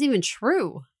if that was even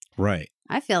true. Right.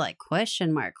 I feel like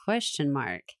question mark.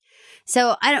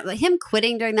 So him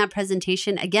quitting during that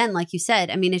presentation, again, like you said,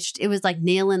 I mean, it was like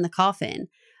nail in the coffin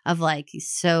of like,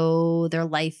 so their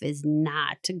life is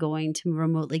not going to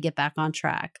remotely get back on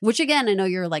track, which again, I know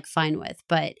you're like fine with,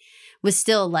 but was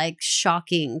still like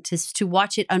shocking to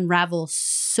watch it unravel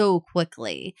so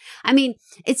quickly. I mean,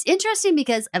 it's interesting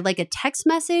because like a text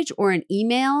message or an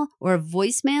email or a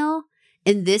voicemail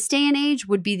in this day and age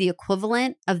would be the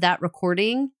equivalent of that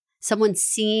recording, someone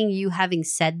seeing you having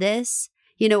said this,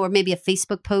 or maybe a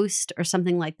Facebook post or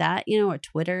something like that, or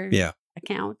Twitter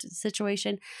account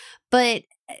situation. But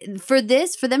for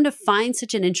them to find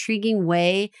such an intriguing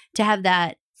way to have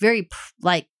that very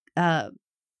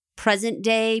present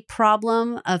day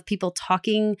problem of people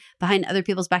talking behind other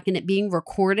people's back and it being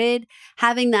recorded,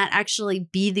 having that actually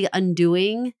be the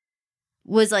undoing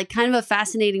was like kind of a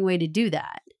fascinating way to do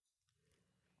that.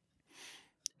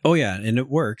 Oh yeah, and it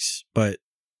works, but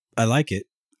I like it.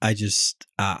 I just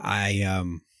I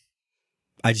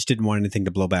just didn't want anything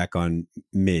to blow back on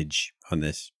Midge on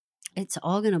this. It's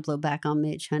all going to blow back on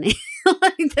Midge, honey.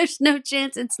 Like, there's no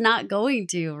chance it's not going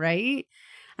to, right?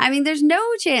 I mean, there's no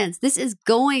chance. This is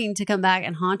going to come back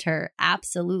and haunt her.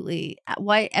 Absolutely.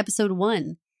 Why episode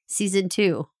 1, season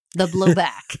 2, the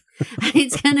blowback.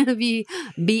 It's going to be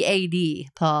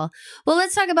BAD, Paul. Well,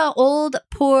 let's talk about old,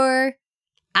 poor,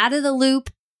 out of the loop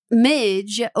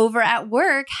Midge over at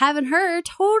work having her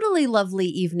totally lovely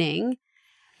evening.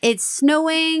 It's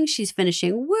snowing. She's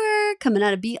finishing work, coming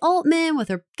out of B. Altman with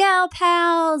her gal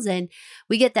pals. And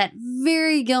we get that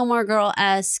very Gilmore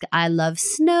Girl-esque, I love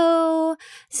snow.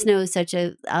 Snow is such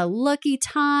a lucky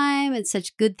time and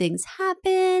such good things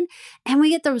happen. And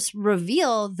we get this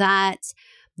reveal that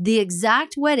the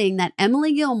exact wedding that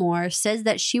Emily Gilmore says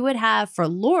that she would have for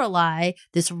Lorelai,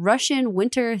 this Russian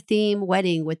winter theme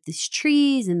wedding with these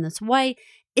trees and this white,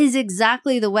 is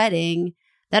exactly the wedding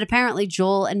that apparently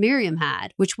Joel and Miriam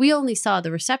had, which we only saw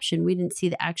the reception. We didn't see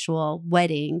the actual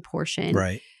wedding portion.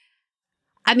 Right.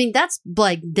 I mean, that's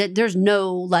like, there's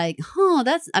no like,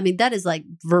 that is like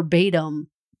verbatim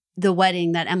the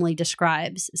wedding that Emily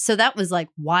describes. So that was like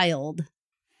wild.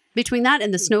 Between that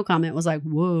and the snow comment was like,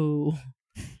 whoa.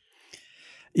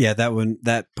 Yeah,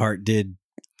 that part did.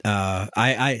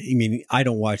 I mean, I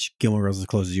don't watch Gilmore Girls as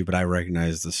close as you, but I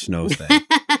recognize the snow thing.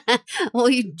 Well,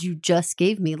 you just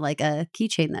gave me like a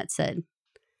keychain that said,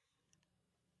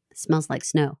 smells like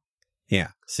snow. Yeah.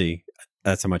 See,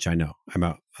 that's how much I know. I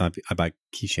buy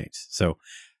keychains. So,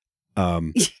 I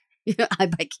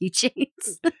buy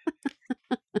keychains.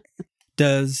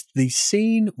 Does the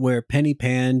scene where Penny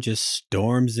Pan just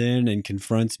storms in and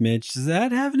confronts Mitch, does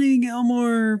that have any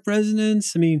Gilmore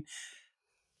resonance? I mean,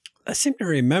 I seem to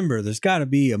remember there's got to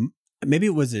be maybe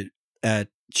it was at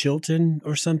Chilton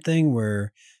or something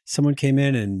where someone came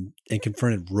in and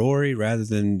confronted Rory rather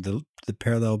than the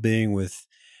parallel being with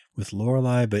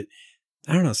Lorelai. But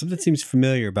I don't know, something seems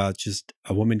familiar about just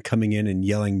a woman coming in and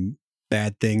yelling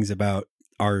bad things about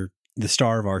the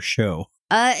star of our show.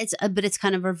 But it's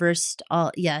kind of reversed.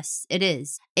 Yes, it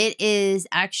is. It is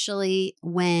actually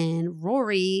when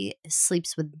Rory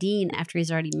sleeps with Dean after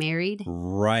he's already married.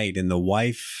 Right. And the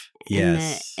wife.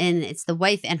 Yes. And it's the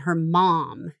wife and her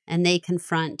mom. And they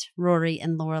confront Rory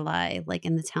and Lorelai like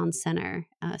in the town center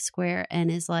square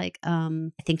and is like, I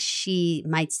think she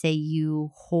might say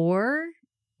you whore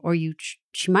or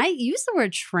she might use the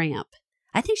word tramp.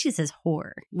 I think she says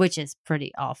whore, which is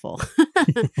pretty awful.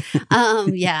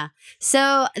 Yeah.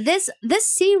 So this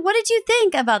scene, what did you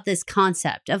think about this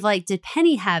concept of like, did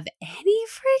Penny have any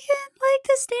freaking leg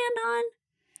to stand on?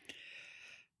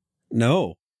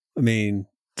 No. I mean,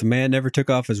 the man never took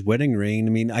off his wedding ring. I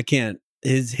mean, I can't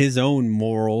his own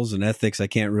morals and ethics I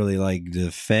can't really like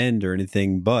defend or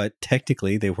anything, but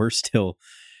technically they were still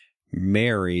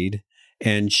married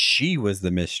and she was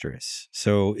the mistress.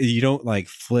 So you don't like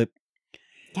flip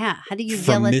Yeah. How do you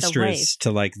from yell at the mistress wife?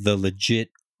 to like the legit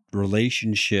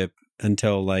relationship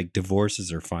until like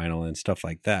divorces are final and stuff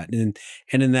like that. And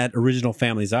in that original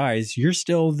family's eyes, you're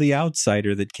still the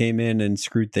outsider that came in and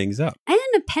screwed things up. And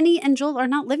Penny and Joel are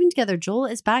not living together. Joel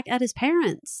is back at his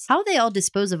parents. How they all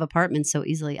dispose of apartments so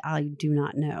easily, I do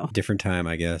not know. Different time,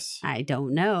 I guess. I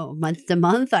don't know. Month to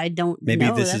month, I don't Maybe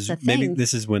know. this That's is a thing. maybe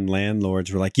this is when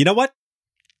landlords were like, you know what?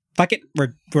 Fuck it,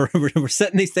 we're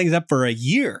setting these things up for a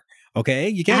year. Okay,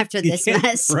 you can't After this you can't-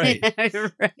 mess. right?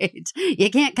 Right. You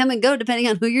can't come and go depending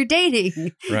on who you're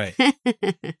dating. Right.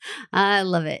 I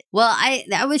love it. Well,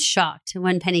 I was shocked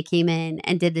when Penny came in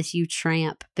and did this "you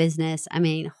tramp" business. I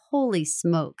mean, holy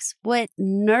smokes, what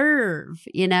nerve!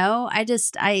 You know, I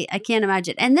can't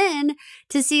imagine. And then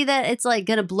to see that it's like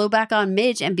gonna blow back on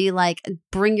Midge and be like,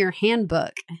 "Bring your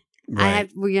handbook." Right.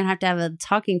 We're gonna have to have a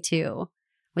talking to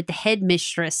with the head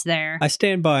mistress there. I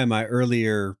stand by my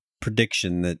earlier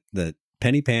prediction that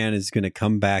Penny Pan is going to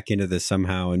come back into this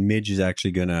somehow, and Midge is actually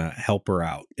going to help her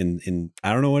out. And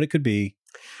I don't know what it could be.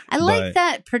 I like but-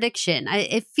 that prediction.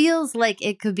 It feels like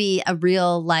it could be a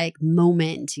real like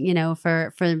moment, you know,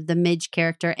 for the Midge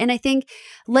character. And I think,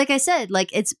 like I said, like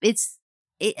it's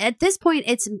at this point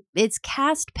it's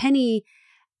cast Penny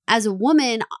as a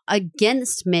woman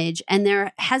against Midge, and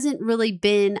there hasn't really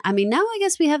been. I mean, now I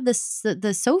guess we have the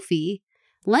Sophie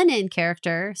Lennon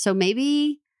character, so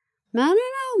maybe. I don't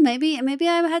know. Maybe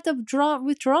I had to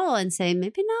withdraw and say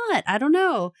maybe not. I don't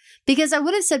know, because I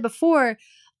would have said before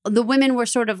the women were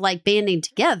sort of like banding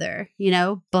together, you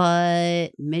know. But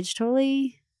Midge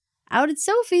totally outed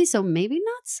Sophie, so maybe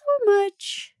not so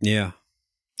much. Yeah.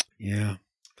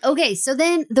 Okay, so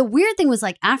then the weird thing was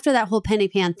like after that whole Penny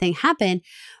Pan thing happened,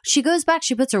 she goes back,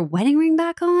 she puts her wedding ring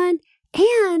back on,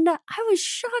 and I was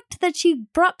shocked that she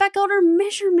brought back out her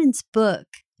measurements book.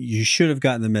 You should have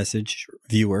gotten the message,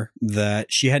 viewer,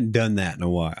 that she hadn't done that in a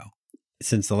while.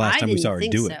 Since the last I time we didn't saw her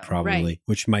think do so, it, probably, right.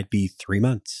 which might be 3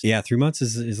 months. Yeah, 3 months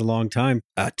is a long time.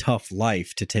 A tough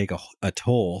life to take a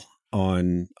toll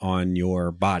on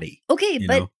your body. Okay, You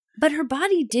but know? but her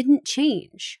body didn't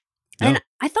change. No. And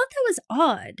I thought that was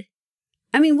odd.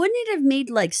 I mean, wouldn't it have made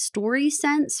like story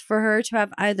sense for her to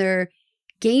have either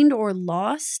gained or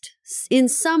lost in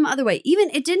some other way? Even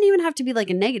it didn't even have to be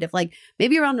like a negative. Like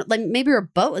maybe her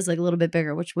butt was like a little bit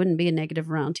bigger, which wouldn't be a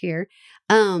negative around here.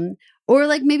 Or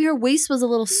like maybe her waist was a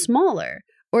little smaller,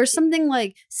 or something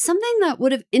that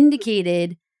would have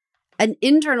indicated an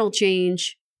internal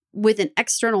change with an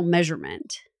external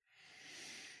measurement.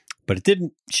 But it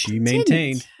didn't. She Didn't.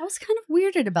 maintained. I was kind of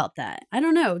weirded about that. I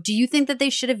don't know. Do you think that they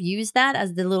should have used that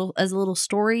as a little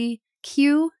story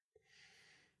cue?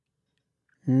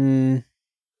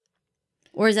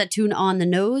 Or is that too on the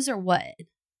nose or what?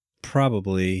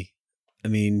 Probably. I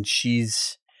mean,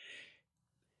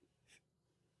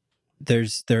 there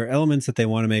are elements that they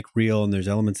want to make real, and there's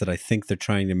elements that I think they're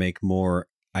trying to make more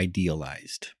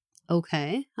idealized,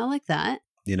 Okay. I like that.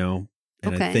 you know?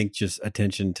 And I Okay. think just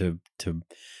attention to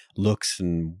looks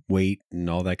and weight and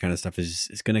all that kind of stuff is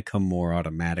going to come more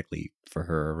automatically for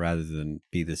her rather than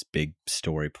be this big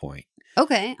story point.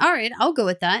 Okay. All right. I'll go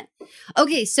with that.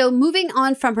 Okay. So moving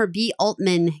on from her B.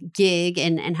 Altman gig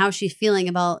and how she's feeling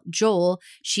about Joel,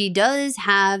 she does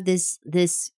have this,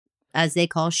 as they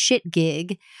call shit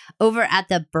gig over at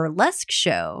the burlesque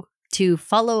show to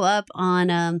follow up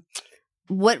on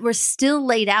what were still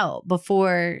laid out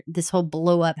before this whole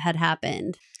blow up had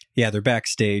happened. Yeah, they're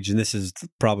backstage, and this is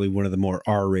probably one of the more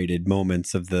R-rated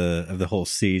moments of the whole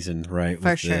season, right? For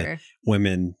With sure. the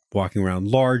women walking around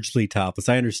largely topless.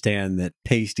 I understand that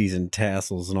pasties and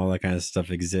tassels and all that kind of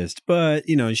stuff exist, but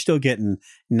you're still getting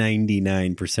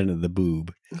 99% of the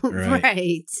boob, right?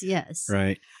 Right. Yes.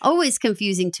 Right? Always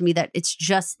confusing to me that it's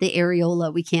just the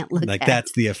areola we can't look Like at.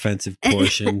 that's the offensive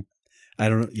portion. I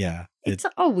don't know. Yeah, It's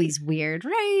always weird,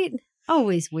 right?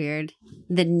 Always weird.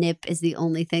 The nip is the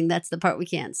only thing. That's the part we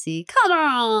can't see. Come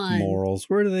on. morals.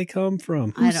 Where do they come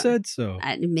from? I Who don't- said so?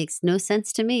 It makes no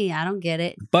sense to me. I don't get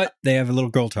it. But they have a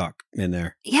little girl talk in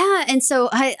there. Yeah, and so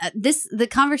the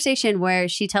conversation where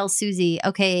she tells Susie,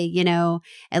 okay,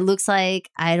 it looks like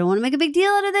I don't want to make a big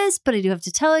deal out of this, but I do have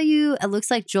to tell you, it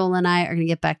looks like Joel and I are going to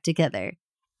get back together.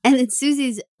 And then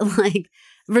Susie's like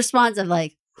response of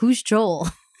like, who's Joel?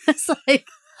 It's like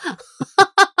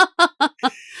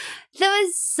that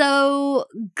was so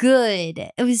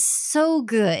good. It was so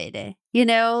good. You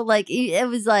know, like it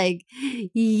was like,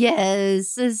 yes,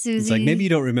 Susie. It's like, maybe you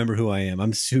don't remember who I am.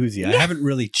 I'm Susie. I haven't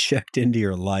really checked into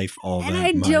your life all and that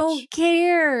I much. don't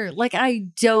care. Like, I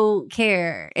don't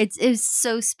care. It's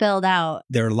so spelled out.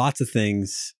 There are lots of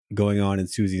things going on in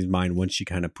Susie's mind once she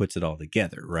kind of puts it all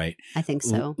together, right? I think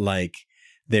so. Like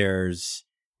there's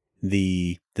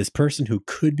this person who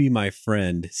could be my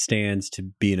friend stands to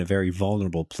be in a very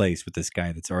vulnerable place with this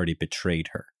guy that's already betrayed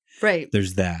her. Right.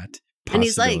 There's that possibility. And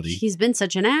he's like, he's been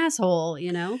such an asshole,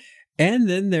 you know? And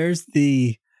then there's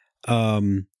the,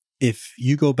 if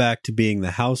you go back to being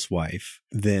the housewife,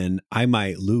 then I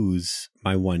might lose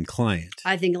my one client.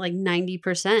 I think like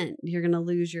 90% you're going to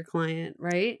lose your client,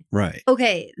 right? Right.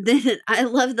 Okay. Then I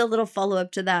love the little follow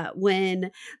up to that when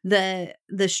the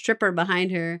stripper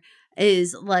behind her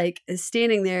is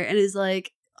standing there and is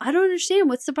like, I don't understand.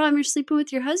 What's the problem? You're sleeping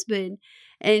with your husband.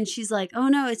 And she's like, oh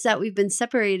no, it's that we've been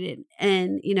separated.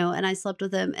 And, you know, and I slept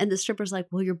with him. And the stripper's like,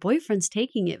 well, your boyfriend's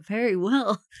taking it very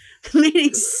well.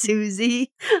 Meaning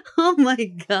Susie. Oh my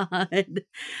God.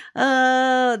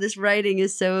 Oh, this writing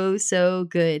is so, so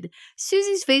good.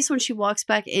 Susie's face when she walks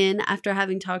back in after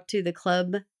having talked to the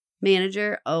club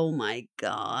manager. Oh my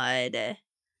God.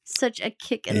 Such a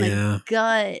kick in the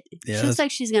gut. Yeah, she looks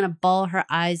like she's going to bawl her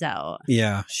eyes out.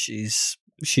 Yeah, she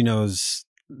knows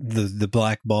the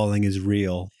blackballing is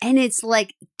real. And it's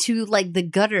like to like the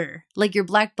gutter, like you're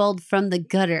blackballed from the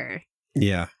gutter.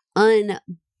 Yeah.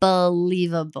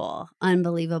 Unbelievable.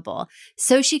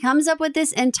 So she comes up with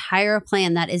this entire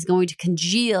plan that is going to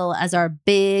congeal as our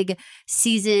big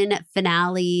season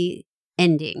finale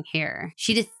ending here.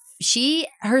 She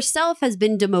herself has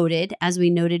been demoted, as we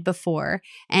noted before,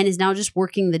 and is now just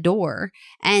working the door.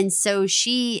 And so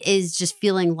she is just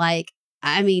feeling like,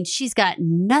 I mean, she's got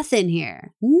nothing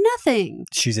here. Nothing.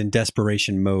 She's in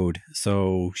desperation mode.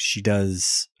 So she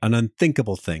does an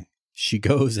unthinkable thing. She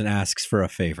goes and asks for a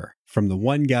favor from the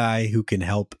one guy who can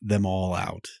help them all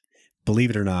out.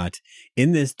 Believe it or not,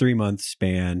 in this 3-month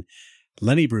span,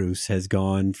 Lenny Bruce has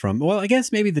gone from, well, I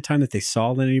guess maybe the time that they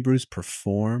saw Lenny Bruce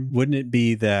perform, wouldn't it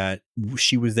be that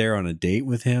she was there on a date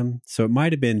with him? So it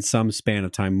might have been some span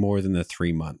of time more than the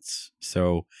 3 months.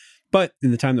 So, but in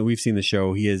the time that we've seen the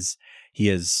show, he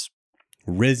has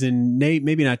risen,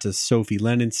 maybe not to Sophie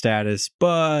Lennon status,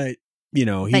 but you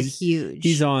know, he's huge.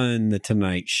 He's on the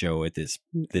Tonight Show at this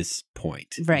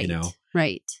point, right? You know,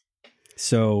 right.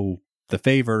 So the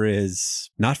favor is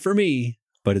not for me,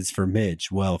 but it's for Midge.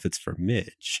 Well, if it's for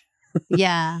Midge.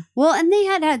 Yeah. Well, and they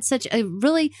had such a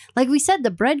really, like we said,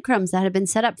 the breadcrumbs that had been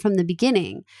set up from the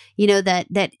beginning, you know, that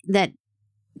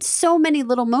so many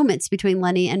little moments between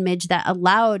Lenny and Midge that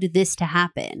allowed this to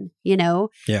happen, you know?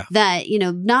 Yeah. That, you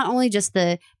know, not only just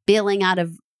the bailing out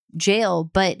of jail,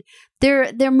 but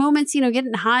their moments, you know,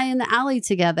 getting high in the alley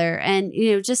together and,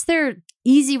 you know, just their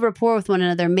easy rapport with one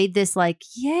another made this like,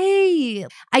 yay.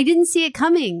 I didn't see it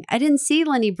coming. I didn't see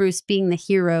Lenny Bruce being the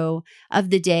hero of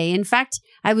the day. In fact,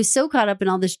 I was so caught up in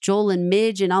all this Joel and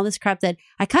Midge and all this crap that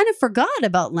I kind of forgot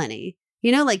about Lenny.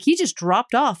 You know, like he just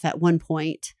dropped off at one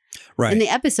point in the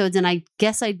episodes, and I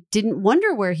guess I didn't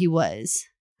wonder where he was.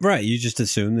 Right. You just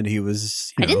assumed that he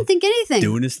was, I didn't think anything.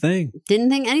 Doing his thing. Didn't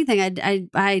think anything.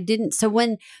 I didn't. So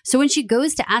when she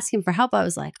goes to ask him for help, I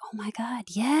was like, oh my God,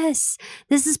 yes,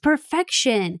 this is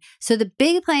perfection. So the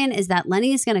big plan is that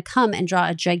Lenny is going to come and draw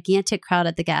a gigantic crowd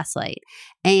at the Gaslight.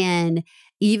 And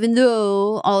even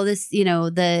though all this, you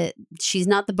know, she's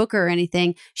not the booker or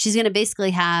anything, she's going to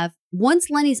basically have,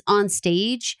 once Lenny's on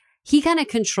stage, he kind of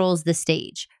controls the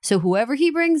stage. So whoever he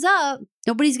brings up,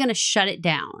 nobody's going to shut it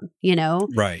down, you know?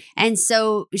 Right. And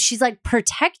so she's like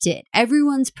protected.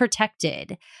 Everyone's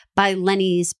protected by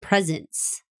Lenny's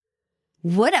presence.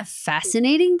 What a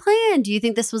fascinating plan. Do you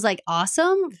think this was like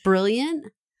awesome? Brilliant?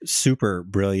 Super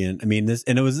brilliant. I mean,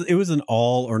 it was an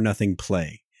all or nothing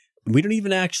play. We don't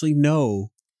even actually know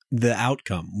the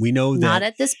outcome. We know that not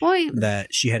at this point,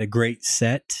 that she had a great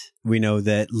set. We know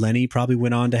that Lenny probably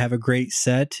went on to have a great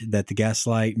set, that the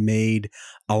Gaslight made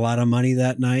a lot of money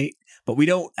that night, but we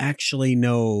don't actually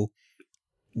know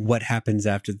what happens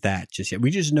after that just yet. We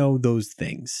just know those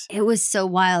things. It was so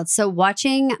wild. So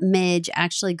watching Midge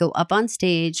actually go up on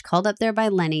stage, called up there by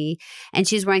Lenny, and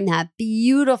she's wearing that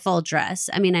beautiful dress.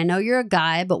 I mean, I know you're a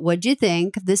guy, but what'd you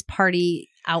think of this party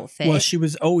outfit? Well, she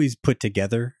was always put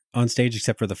together on stage,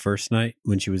 except for the first night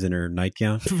when she was in her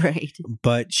nightgown. Right.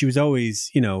 But she was always,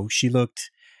 you know, she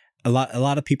looked, a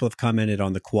lot of people have commented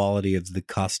on the quality of the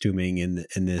costuming in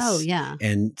this. Oh, yeah.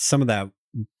 And some of that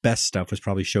best stuff was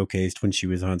probably showcased when she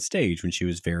was on stage, when she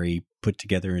was very put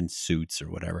together in suits or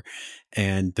whatever.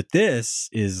 But this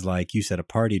is, like you said, a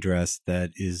party dress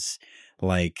that is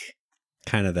like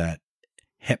kind of that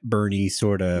Hepburn-y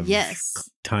sort of Yes.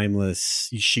 timeless,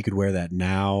 she could wear that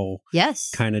now Yes.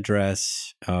 kind of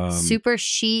dress. Super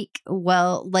chic.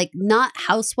 Well, like not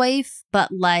housewife,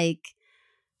 but like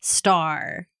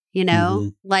star, you know?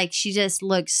 Mhm. Like she just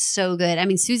looks so good. I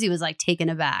mean, Susie was like taken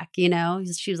aback, you know?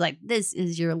 She was like, this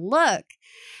is your look.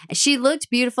 She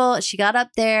looked beautiful. She got up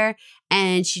there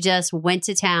and she just went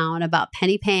to town about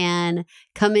Penny Pan,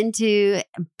 coming to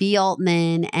B.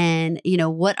 Altman, and, you know,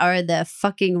 what are the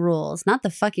fucking rules? Not the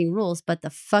fucking rules, but the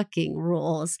fucking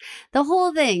rules. The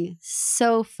whole thing,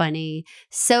 so funny,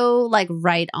 so like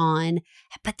right on.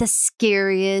 But the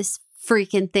scariest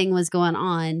freaking thing was going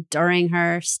on during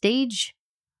her stage.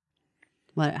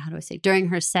 How do I say? During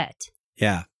her set.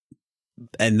 Yeah.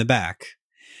 In the back,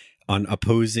 on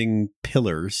opposing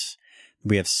pillars,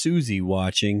 we have Susie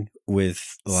watching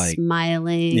with like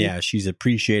smiling. Yeah, she's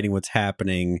appreciating what's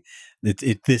happening.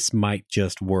 This might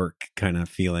just work kind of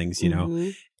feelings, you know.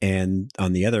 Mhm. And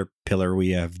on the other pillar,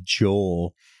 we have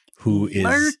Joel, who is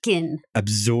Lurking.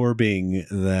 absorbing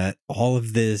that all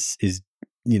of this is,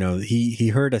 you know, he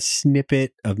heard a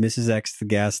snippet of Mrs. X, the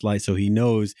Gaslight, so he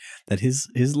knows that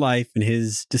his life and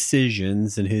his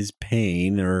decisions and his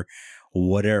pain or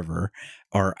whatever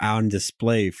are on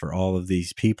display for all of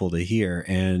these people to hear,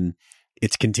 and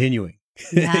it's continuing.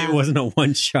 Yeah. It wasn't a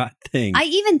one-shot thing. I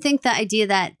even think the idea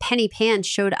that Penny Pan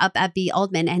showed up at B.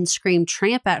 Altman and screamed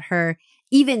tramp at her,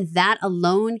 even that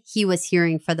alone, he was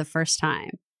hearing for the first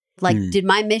time. Like, did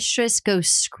my mistress go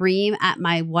scream at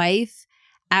my wife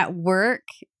at work?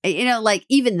 You know, like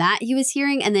even that he was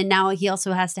hearing. And then now he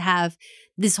also has to have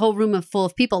this whole room full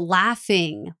of people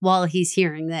laughing while he's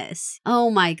hearing this. Oh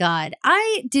my God.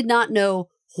 I did not know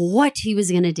what he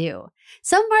was going to do.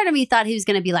 Some part of me thought he was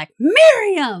going to be like,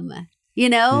 Miriam, you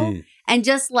know? And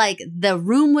just like the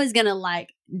room was going to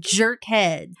like jerk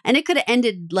heads. And it could have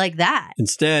ended like that.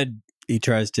 Instead, he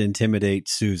tries to intimidate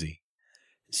Susie.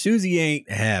 Susie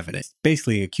ain't having it.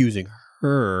 Basically accusing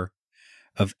her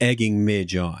of egging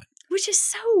Midge on. Which is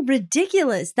so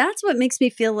ridiculous. That's what makes me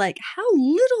feel like, how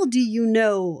little do you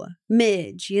know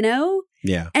Midge, you know?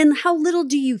 Yeah. And how little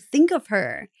do you think of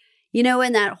her? You know,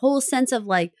 and that whole sense of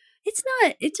like,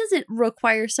 it doesn't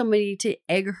require somebody to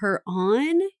egg her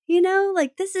on, you know?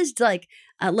 Like this is like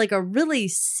a really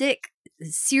sick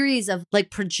series of like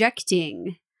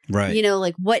projecting. Right. You know,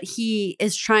 like what he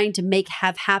is trying to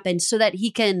have happen so that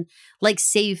he can like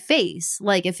save face.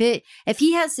 Like if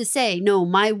he has to say, no,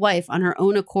 my wife on her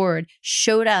own accord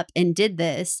showed up and did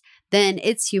this, then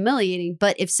it's humiliating.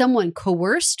 But if someone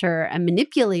coerced her and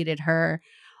manipulated her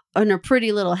on her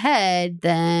pretty little head,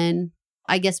 then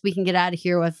I guess we can get out of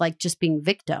here with like just being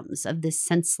victims of this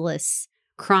senseless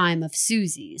crime of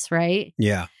Susie's, right?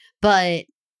 Yeah. But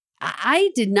I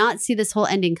did not see this whole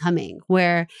ending coming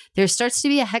where there starts to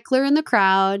be a heckler in the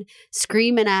crowd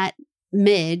screaming at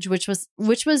Midge, which was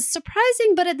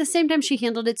surprising, but at the same time, she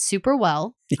handled it super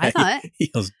well. Yeah, I thought. He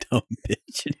goes, dumb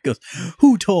bitch. And he goes,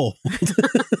 who told?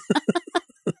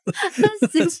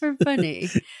 That's super funny.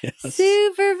 Yes.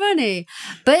 Super funny.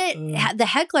 But the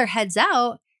heckler heads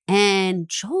out and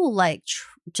Joel like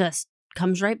just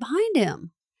comes right behind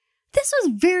him. This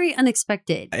was very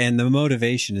unexpected. And the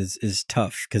motivation is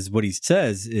tough because what he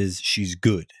says is she's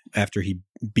good. After he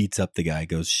beats up the guy, he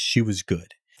goes, she was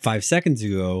good. 5 seconds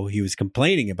ago, he was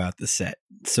complaining about the set.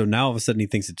 So now all of a sudden he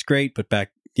thinks it's great. But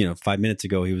back, 5 minutes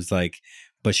ago, he was like,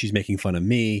 but she's making fun of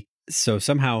me. So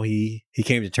somehow he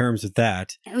came to terms with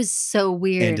that. It was so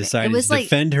weird. And decided it was to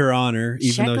defend her honor,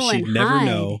 even though she'd never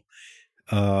know.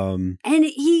 And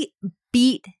he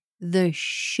beat the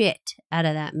shit out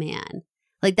of that man.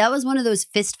 Like, that was one of those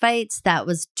fist fights that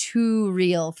was too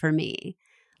real for me.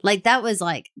 Like, that was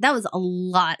a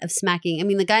lot of smacking. I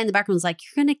mean, the guy in the background was like,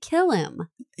 you're going to kill him.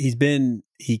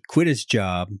 He quit his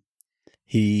job.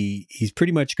 He's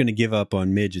pretty much going to give up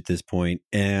on Midge at this point,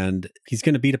 and he's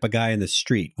going to beat up a guy in the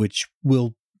street, which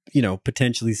will,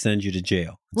 potentially send you to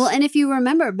jail. Well, and if you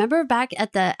remember back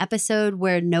at the episode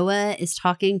where Noah is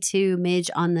talking to Midge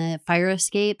on the fire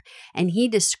escape, and he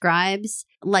describes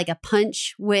like a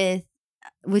punch with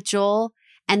Joel,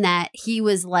 and that he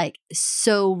was like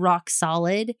so rock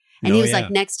solid, and he was like,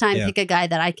 next time pick a guy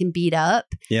that I can beat up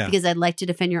because I'd like to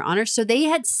defend your honor. So they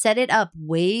had set it up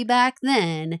way back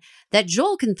then that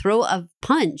Joel can throw a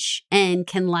punch and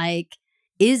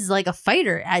is like a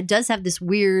fighter. It does have this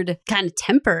weird kind of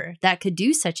temper that could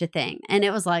do such a thing. And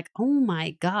it was like, oh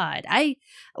my God.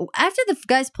 After the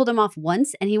guys pulled him off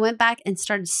once and he went back and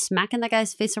started smacking that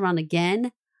guy's face around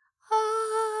again,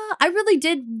 I really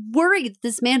did worry that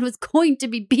this man was going to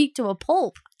be beat to a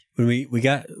pulp. When we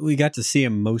got to see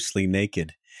him mostly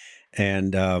naked,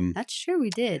 And That's true. We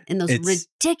did in those It's-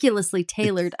 ridiculously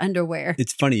tailored underwear.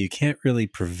 it's funny, you can't really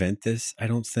prevent this, I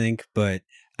don't think, but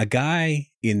a guy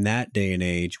in that day and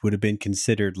age would have been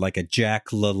considered like a Jack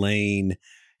LaLanne,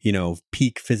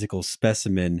 peak physical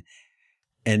specimen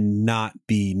and not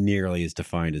be nearly as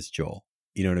defined as Joel.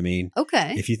 You know what I mean?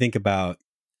 Okay. If you think about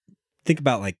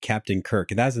like Captain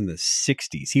Kirk, and that was in the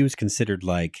 60s. He was considered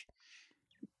like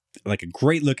a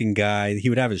great looking guy. He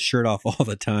would have his shirt off all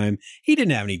the time. He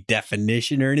didn't have any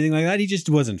definition or anything like that. He just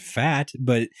wasn't fat,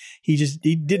 but he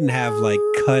didn't have like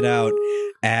cut out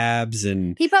abs,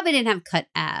 and He probably didn't have cut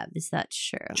abs. That's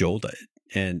true. Joel did.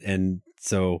 And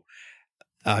so,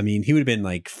 I mean, he would have been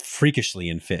like freakishly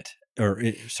in fit.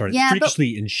 Yeah,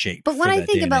 freakishly in shape. But when for I that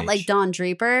think day and about age. like Don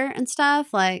Draper and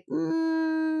stuff, like,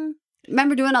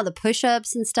 remember doing all the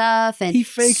push-ups and stuff and he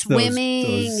faked swimming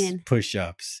those and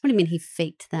push-ups. what do you mean he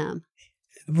faked them?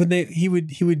 When he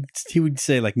would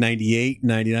say like 98,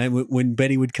 99 when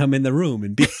Betty would come in the room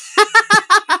and be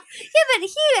Yeah, but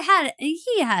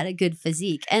he had a good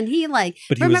physique and he like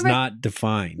but he was not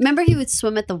defined. remember he would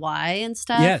swim at the Y and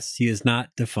stuff? Yes, he is not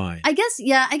defined. I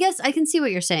guess I can see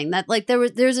what you're saying. That like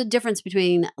there's a difference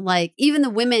between like even the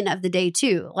women of the day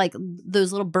too, like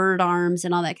those little bird arms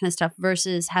and all that kind of stuff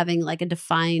versus having like a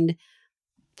defined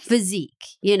physique,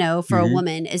 for a Mhm.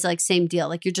 woman is like same deal.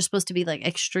 Like you're just supposed to be like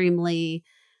extremely,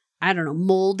 I don't know,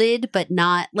 molded, but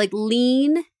not like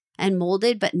lean and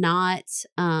molded, but not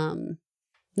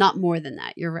more than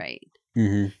that. You're right.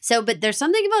 Mm-hmm. So, but there's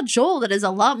something about Joel that is a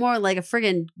lot more like a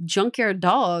friggin' junkyard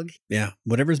dog. Yeah,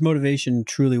 whatever his motivation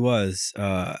truly was,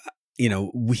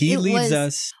 he leads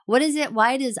us. What is it?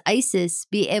 Why does ISIS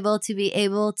be able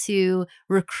to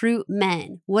recruit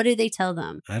men? What do they tell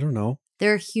them? I don't know.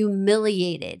 They're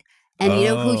humiliated. And you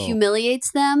know who Oh.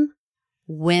 humiliates them?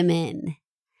 Women.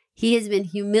 He has been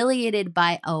humiliated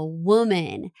by a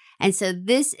woman. And so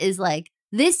this is it.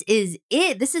 This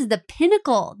is the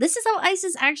pinnacle. This is how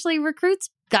ISIS actually recruits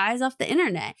guys off the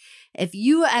internet. If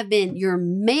you have been, your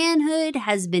manhood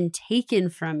has been taken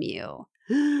from you.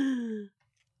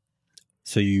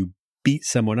 So you beat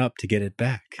someone up to get it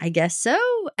back. I guess so.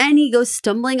 And he goes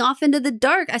stumbling off into the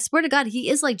dark. I swear to God, he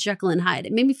is like Jekyll and Hyde.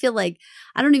 It made me feel like,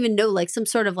 I don't even know, like some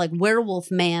sort of like werewolf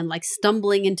man, like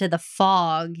stumbling into the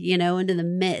fog, into the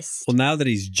mist. Well, now that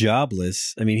he's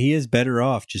jobless, I mean, he is better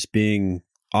off just being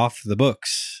off the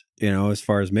books, as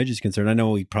far as Midge is concerned. I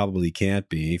know he probably can't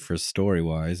be for story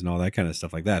wise and all that kind of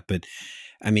stuff like that. But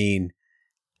I mean,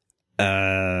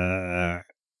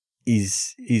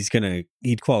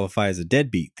 he'd qualify as a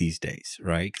deadbeat these days,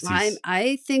 right? 'Cause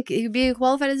I think he'd be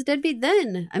qualified as a deadbeat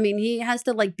then. I mean, he has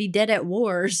to like be dead at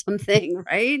war or something,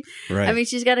 right? right. I mean,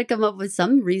 she's got to come up with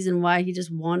some reason why he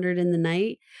just wandered in the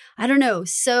night. I don't know.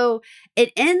 So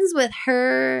it ends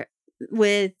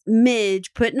with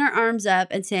Midge putting her arms up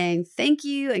and saying, "Thank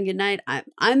you and good night.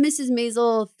 I'm Mrs.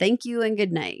 Maisel. Thank you and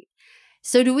good night."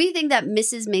 So do we think that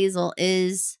Mrs. Maisel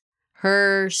is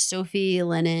her Sophie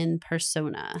Lennon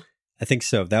persona? I think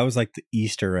so. That was like the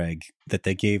Easter egg that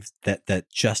they gave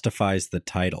that justifies the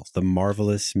title, The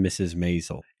Marvelous Mrs.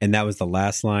 Maisel. And that was the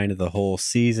last line of the whole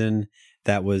season.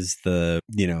 That was the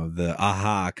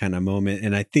aha kind of moment.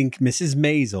 And I think Mrs.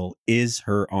 Maisel is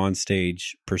her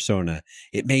onstage persona.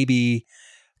 It may be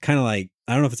kind of like,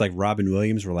 I don't know if it's like Robin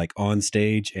Williams, where like on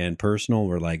stage and personal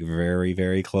were like very,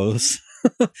 very close,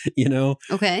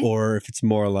 Okay. or if it's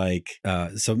more like,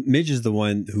 so Midge is the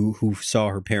one who saw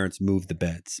her parents move the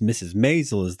beds. Mrs.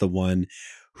 Maisel is the one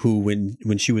who,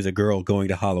 when she was a girl going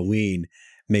to Halloween,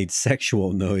 made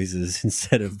sexual noises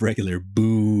instead of regular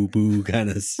boo boo kind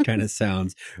of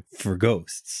sounds for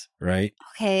ghosts, right?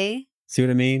 Okay. See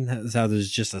what I mean? That's how there's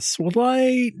just a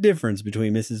slight difference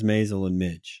between Mrs. Maisel and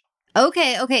Midge.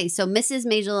 Okay. So Mrs.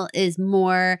 Maisel is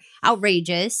more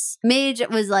outrageous. Midge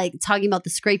was like talking about the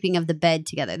scraping of the bed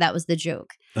together. That was the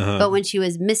joke. Uh-huh. But when she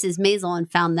was Mrs. Maisel and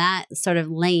found that sort of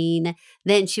lane,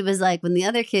 then she was like, when the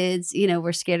other kids,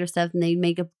 were scared of stuff and they'd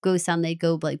make a ghost sound, they'd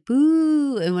go like,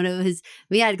 boo. And when it was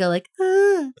me, I'd go like,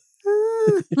 ah.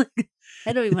 Like,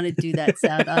 I don't even want to do that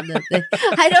sound on the thing.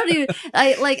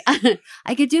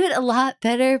 I could do it a lot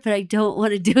better, but I don't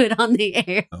want to do it on the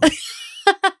air. Oh.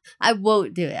 I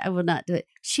won't do it. I will not do it.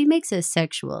 She makes a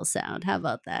sexual sound. How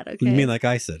about that? Okay. You mean like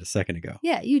I said a second ago?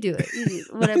 Yeah, you do it. You do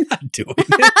whatever. I'm not doing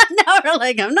it. Now we're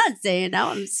like, I'm not saying. Now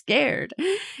I'm scared.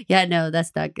 Yeah, no,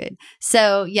 that's not good.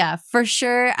 So yeah, for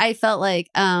sure, I felt like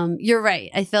you're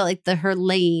right. I felt like her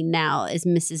lane now is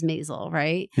Mrs. Maisel,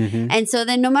 right? Mhm. And so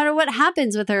then, no matter what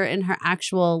happens with her in her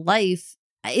actual life,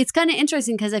 it's kind of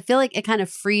interesting because I feel like it kind of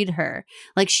freed her.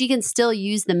 Like she can still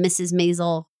use the Mrs.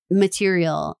 Maisel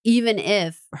material, even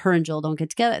if her and Joel don't get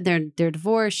together. They're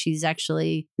divorced. She's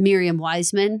actually Miriam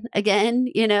Wiseman again,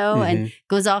 and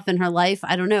goes off in her life.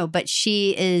 I don't know, but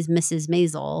she is Mrs.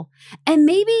 Maisel. And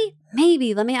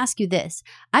maybe, let me ask you this.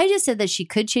 I just said that she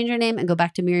could change her name and go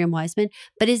back to Miriam Wiseman,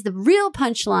 but is the real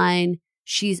punchline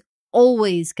she's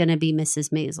always going to be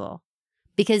Mrs. Maisel?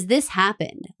 Because this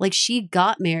happened. Like, she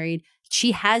got married.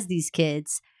 She has these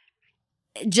kids.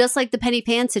 Just like the Penny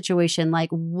Pan situation, like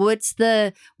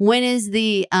when is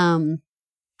the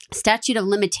statute of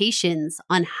limitations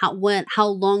on how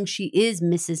long she is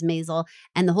Mrs. Maisel?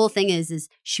 And the whole thing is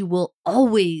she will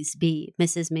always be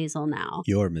Mrs. Maisel now.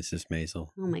 You're Mrs.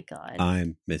 Maisel. Oh my God.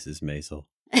 I'm Mrs. Maisel.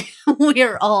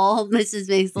 We're all Mrs.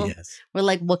 Maisel. Yes. We're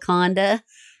like Wakanda.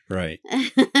 Right.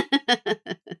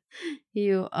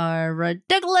 You are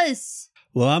ridiculous.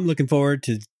 Well, I'm looking forward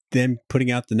to them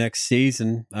putting out the next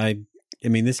season. I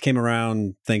mean, this came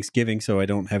around Thanksgiving, so I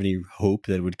don't have any hope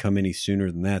that it would come any sooner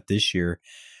than that this year.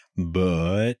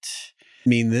 But, I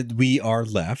mean, that we are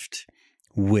left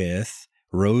with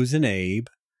Rose and Abe,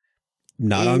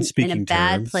 not on speaking terms. In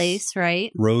a bad place,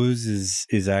 right? Rose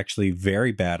is actually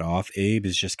very bad off. Abe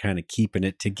is just kind of keeping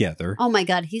it together. Oh my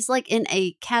God. He's like in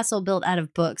a castle built out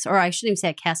of books. Or I shouldn't even say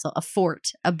a castle,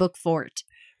 a book fort.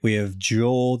 We have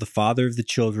Joel, the father of the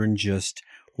children, just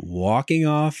walking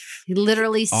off. He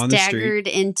literally staggered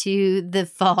into the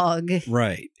fog.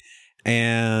 Right.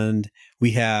 And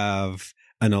we have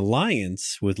an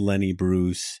alliance with Lenny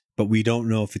Bruce, but we don't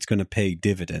know if it's going to pay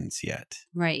dividends yet.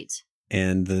 Right.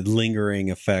 And the lingering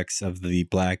effects of the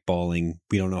blackballing,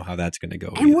 we don't know how that's going to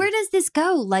go. And where does this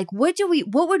go? Like, what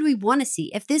would we want to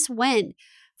see if this went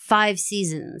 5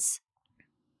 seasons?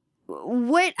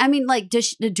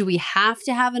 Do we have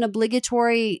to have an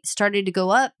obligatory started to go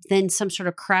up, then some sort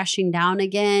of crashing down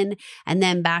again, and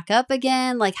then back up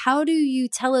again? Like, how do you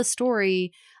tell a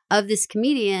story of this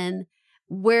comedian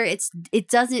where it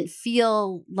doesn't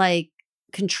feel like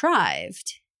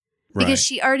contrived? Because Right.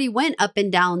 she already went up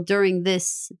and down during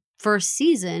this first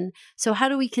season. So how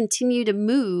do we continue to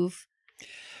move?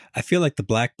 I feel like the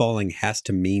blackballing has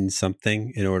to mean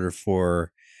something in order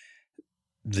for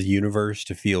the universe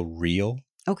to feel real.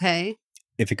 Okay.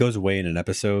 If it goes away in an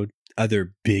episode,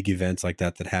 other big events like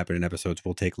that happen in episodes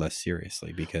will take less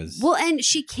seriously because... Well, and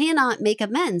she cannot make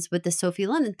amends with the Sophie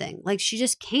Lennon thing. Like, she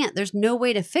just can't. There's no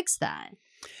way to fix that.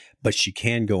 But she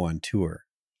can go on tour.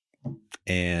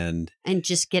 And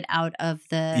just get out of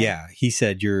the... Yeah. He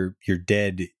said, you're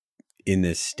dead in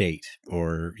this state,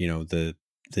 or, the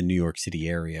New York City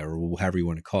area, or however you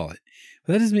want to call it.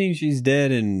 But that doesn't mean she's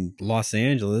dead in Los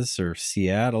Angeles or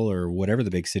Seattle or whatever the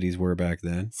big cities were back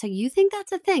then. So you think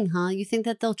that's a thing, huh? You think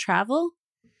that they'll travel?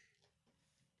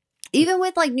 Even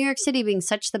with like New York City being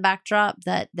such the backdrop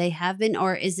that they have been,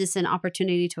 or is this an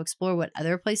opportunity to explore what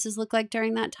other places look like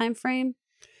during that time frame?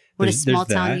 What does small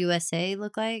town USA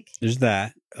look like? There's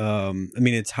that. I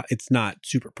mean, it's not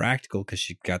super practical because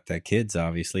she got the kids,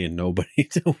 obviously, and nobody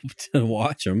to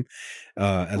watch them.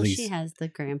 At least she has the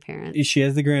grandparents. She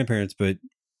has the grandparents, but,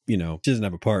 she doesn't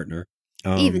have a partner.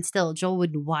 Even still, Joel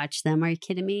wouldn't watch them. Are you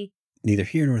kidding me? Neither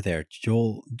here nor there.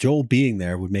 Joel being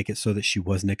there would make it so that she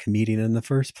wasn't a comedian in the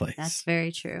first place. That's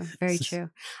very true. Very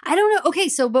true. I don't know. Okay,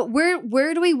 so but where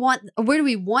do we want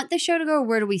the show to go, or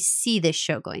where do we see this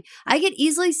show going? I could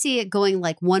easily see it going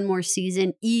like one more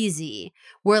season, easy,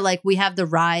 where like we have the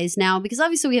rise now, because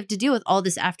obviously we have to deal with all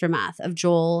this aftermath of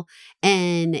Joel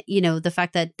and, the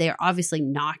fact that they're obviously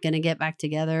not going to get back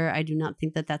together. I do not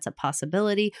think that that's a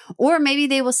possibility. Or maybe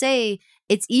they will say,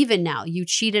 it's even now. You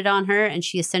cheated on her and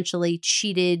she essentially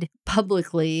cheated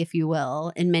publicly, if you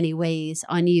will, in many ways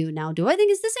on you. Now, do I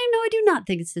think it's the same? No, I do not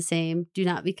think it's the same. Do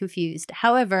not be confused.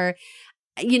 However,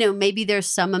 maybe there's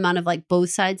some amount of like both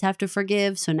sides have to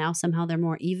forgive. So now somehow they're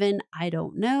more even. I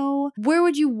don't know. Where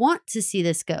would you want to see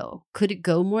this go? Could it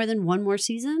go more than one more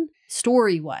season?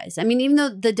 Story wise. I mean, even though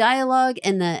the dialogue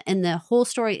and the whole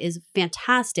story is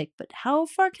fantastic, but how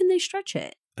far can they stretch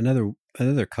it?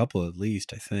 Another couple at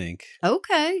least, I think.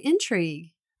 Okay, intrigue.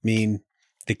 I mean,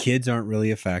 the kids aren't really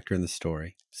a factor in the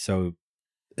story. So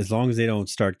as long as they don't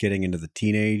start getting into the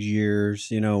teenage years,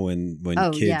 when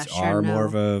kids are more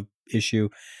of a issue,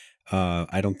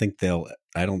 I don't think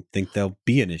they'll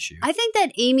be an issue. I think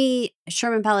that Amy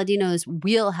Sherman Palladino's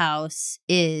wheelhouse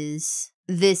is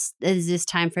this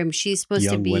time frame. She's supposed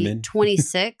Young to be women.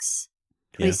 26.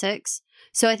 26. Yeah.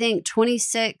 So I think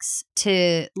 26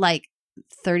 to like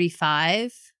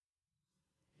 35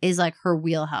 is like her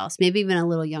wheelhouse, maybe even a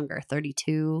little younger,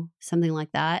 32, something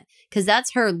like that, because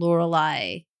that's her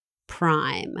Lorelai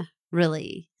prime,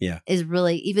 really. Yeah, is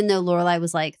really, even though Lorelai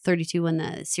was like 32 when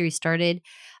the series started,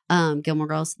 Gilmore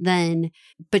Girls, then,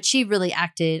 but she really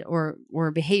acted or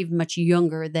behaved much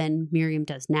younger than Miriam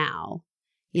does now,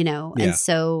 you know? Yeah. And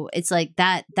so it's like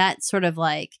that sort of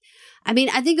like, I mean,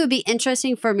 I think it would be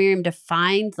interesting for Miriam to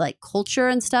find like culture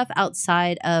and stuff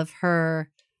outside of her,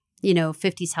 you know,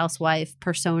 50s housewife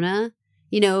persona,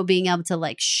 you know, being able to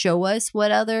like show us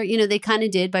what other, you know, they kind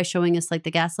of did by showing us like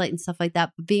the Gaslight and stuff like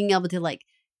that, but being able to like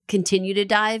continue to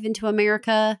dive into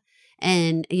America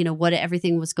and, you know, what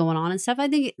everything was going on and stuff. I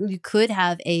think you could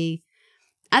have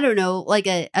I don't know, like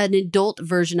an adult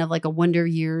version of like a Wonder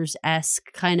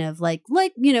Years-esque kind of like,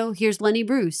 you know, here's Lenny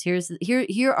Bruce.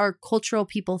 Here are cultural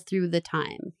people through the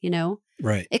time, you know?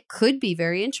 Right. It could be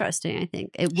very interesting, I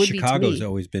think. It would Chicago's be to me.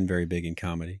 always been very big in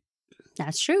comedy.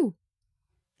 That's true.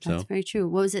 That's So, very true.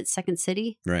 What was it? Second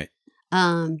City? right.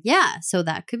 Yeah, so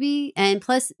that could be, and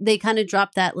plus they kind of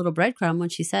dropped that little breadcrumb when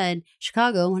she said,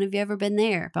 Chicago, when have you ever been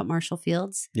there? About Marshall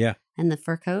Fields. Yeah. And the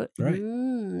fur coat. Right.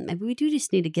 Maybe we do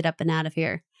just need to get up and out of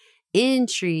here.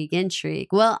 Intrigue.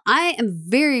 Well, I am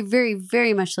very, very,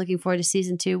 very much looking forward to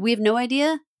season 2. We have no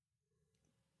idea.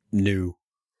 New.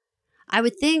 I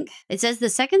would think it says the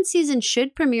second season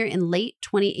should premiere in late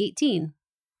 2018.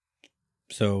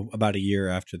 So about a year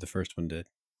after the first one did.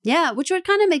 Yeah, which would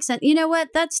kind of make sense. You know what?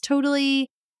 That's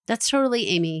totally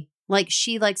Amy. Like,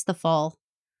 she likes the fall.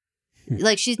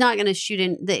 Like, she's not going to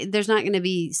shoot there's not going to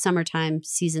be summertime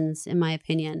seasons, in my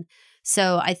opinion.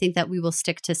 So I think that we will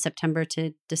stick to September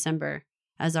to December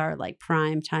as our like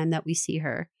prime time that we see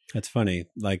her. That's funny.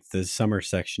 Like the summer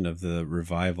section of the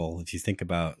revival, if you think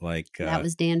about like that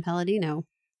was Dan Palladino.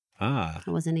 That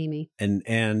wasn't Amy.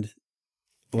 And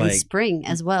like spring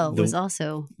as well was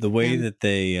also the way that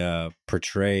they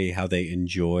portray how they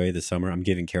enjoy the summer. I'm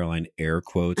giving Caroline air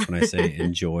quotes when I say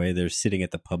enjoy. They're sitting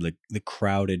at the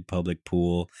crowded public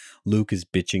pool. Luke is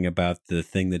bitching about the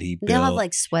thing that he built. They'll have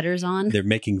like sweaters on. They're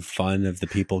making fun of the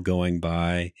people going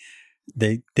by.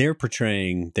 They're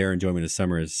portraying their enjoyment of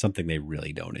summer as something they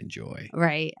really don't enjoy.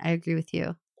 Right. I agree with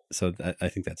you. So I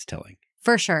think that's telling.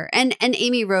 For sure. And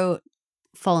Amy wrote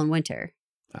Fall and Winter.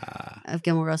 Of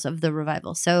Gilmore Girls, of the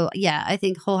revival. So yeah, I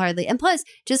think wholeheartedly. And plus,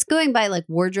 just going by like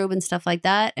wardrobe and stuff like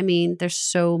that, I mean, there's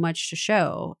so much to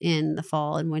show in the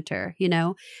fall and winter, you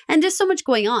know, and just so much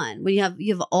going on when you have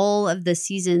all of the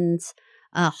seasons,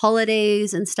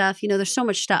 holidays and stuff. You know, there's so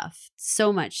much stuff,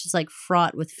 so much. It's like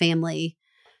fraught with family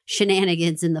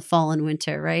shenanigans in the fall and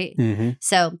winter, right? Mm-hmm.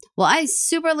 So, well, I'm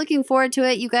super looking forward to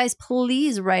it. You guys,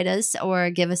 please write us or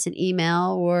give us an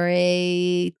email or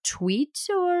a tweet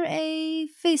or a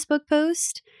Facebook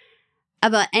post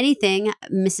about anything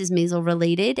Mrs. Maisel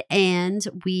related. And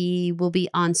we will be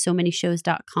on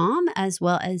SoManyShows.com as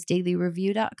well as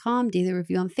DailyReview.com, Daily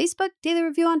Review on Facebook, Daily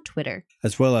Review on Twitter.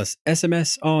 As well as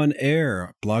SMS on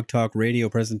Air, Blog Talk radio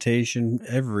presentation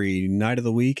every night of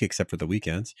the week, except for the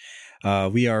weekends.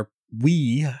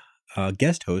 We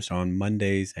guest host on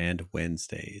Mondays and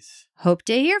Wednesdays. Hope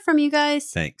to hear from you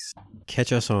guys. Thanks.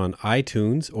 Catch us on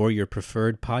iTunes or your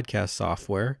preferred podcast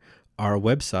software. Our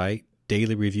website,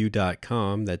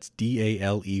 dailyreview.com. That's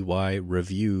DALEY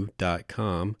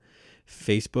review.com.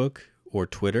 Facebook or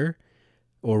Twitter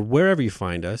or wherever you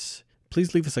find us.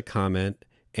 Please leave us a comment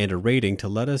and a rating to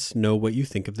let us know what you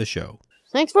think of the show.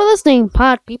 Thanks for listening,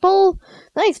 pod people.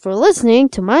 Thanks for listening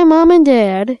to my mom and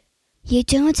dad. You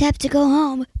don't have to go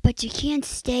home, but you can't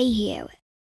stay here.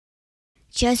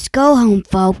 Just go home,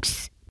 folks.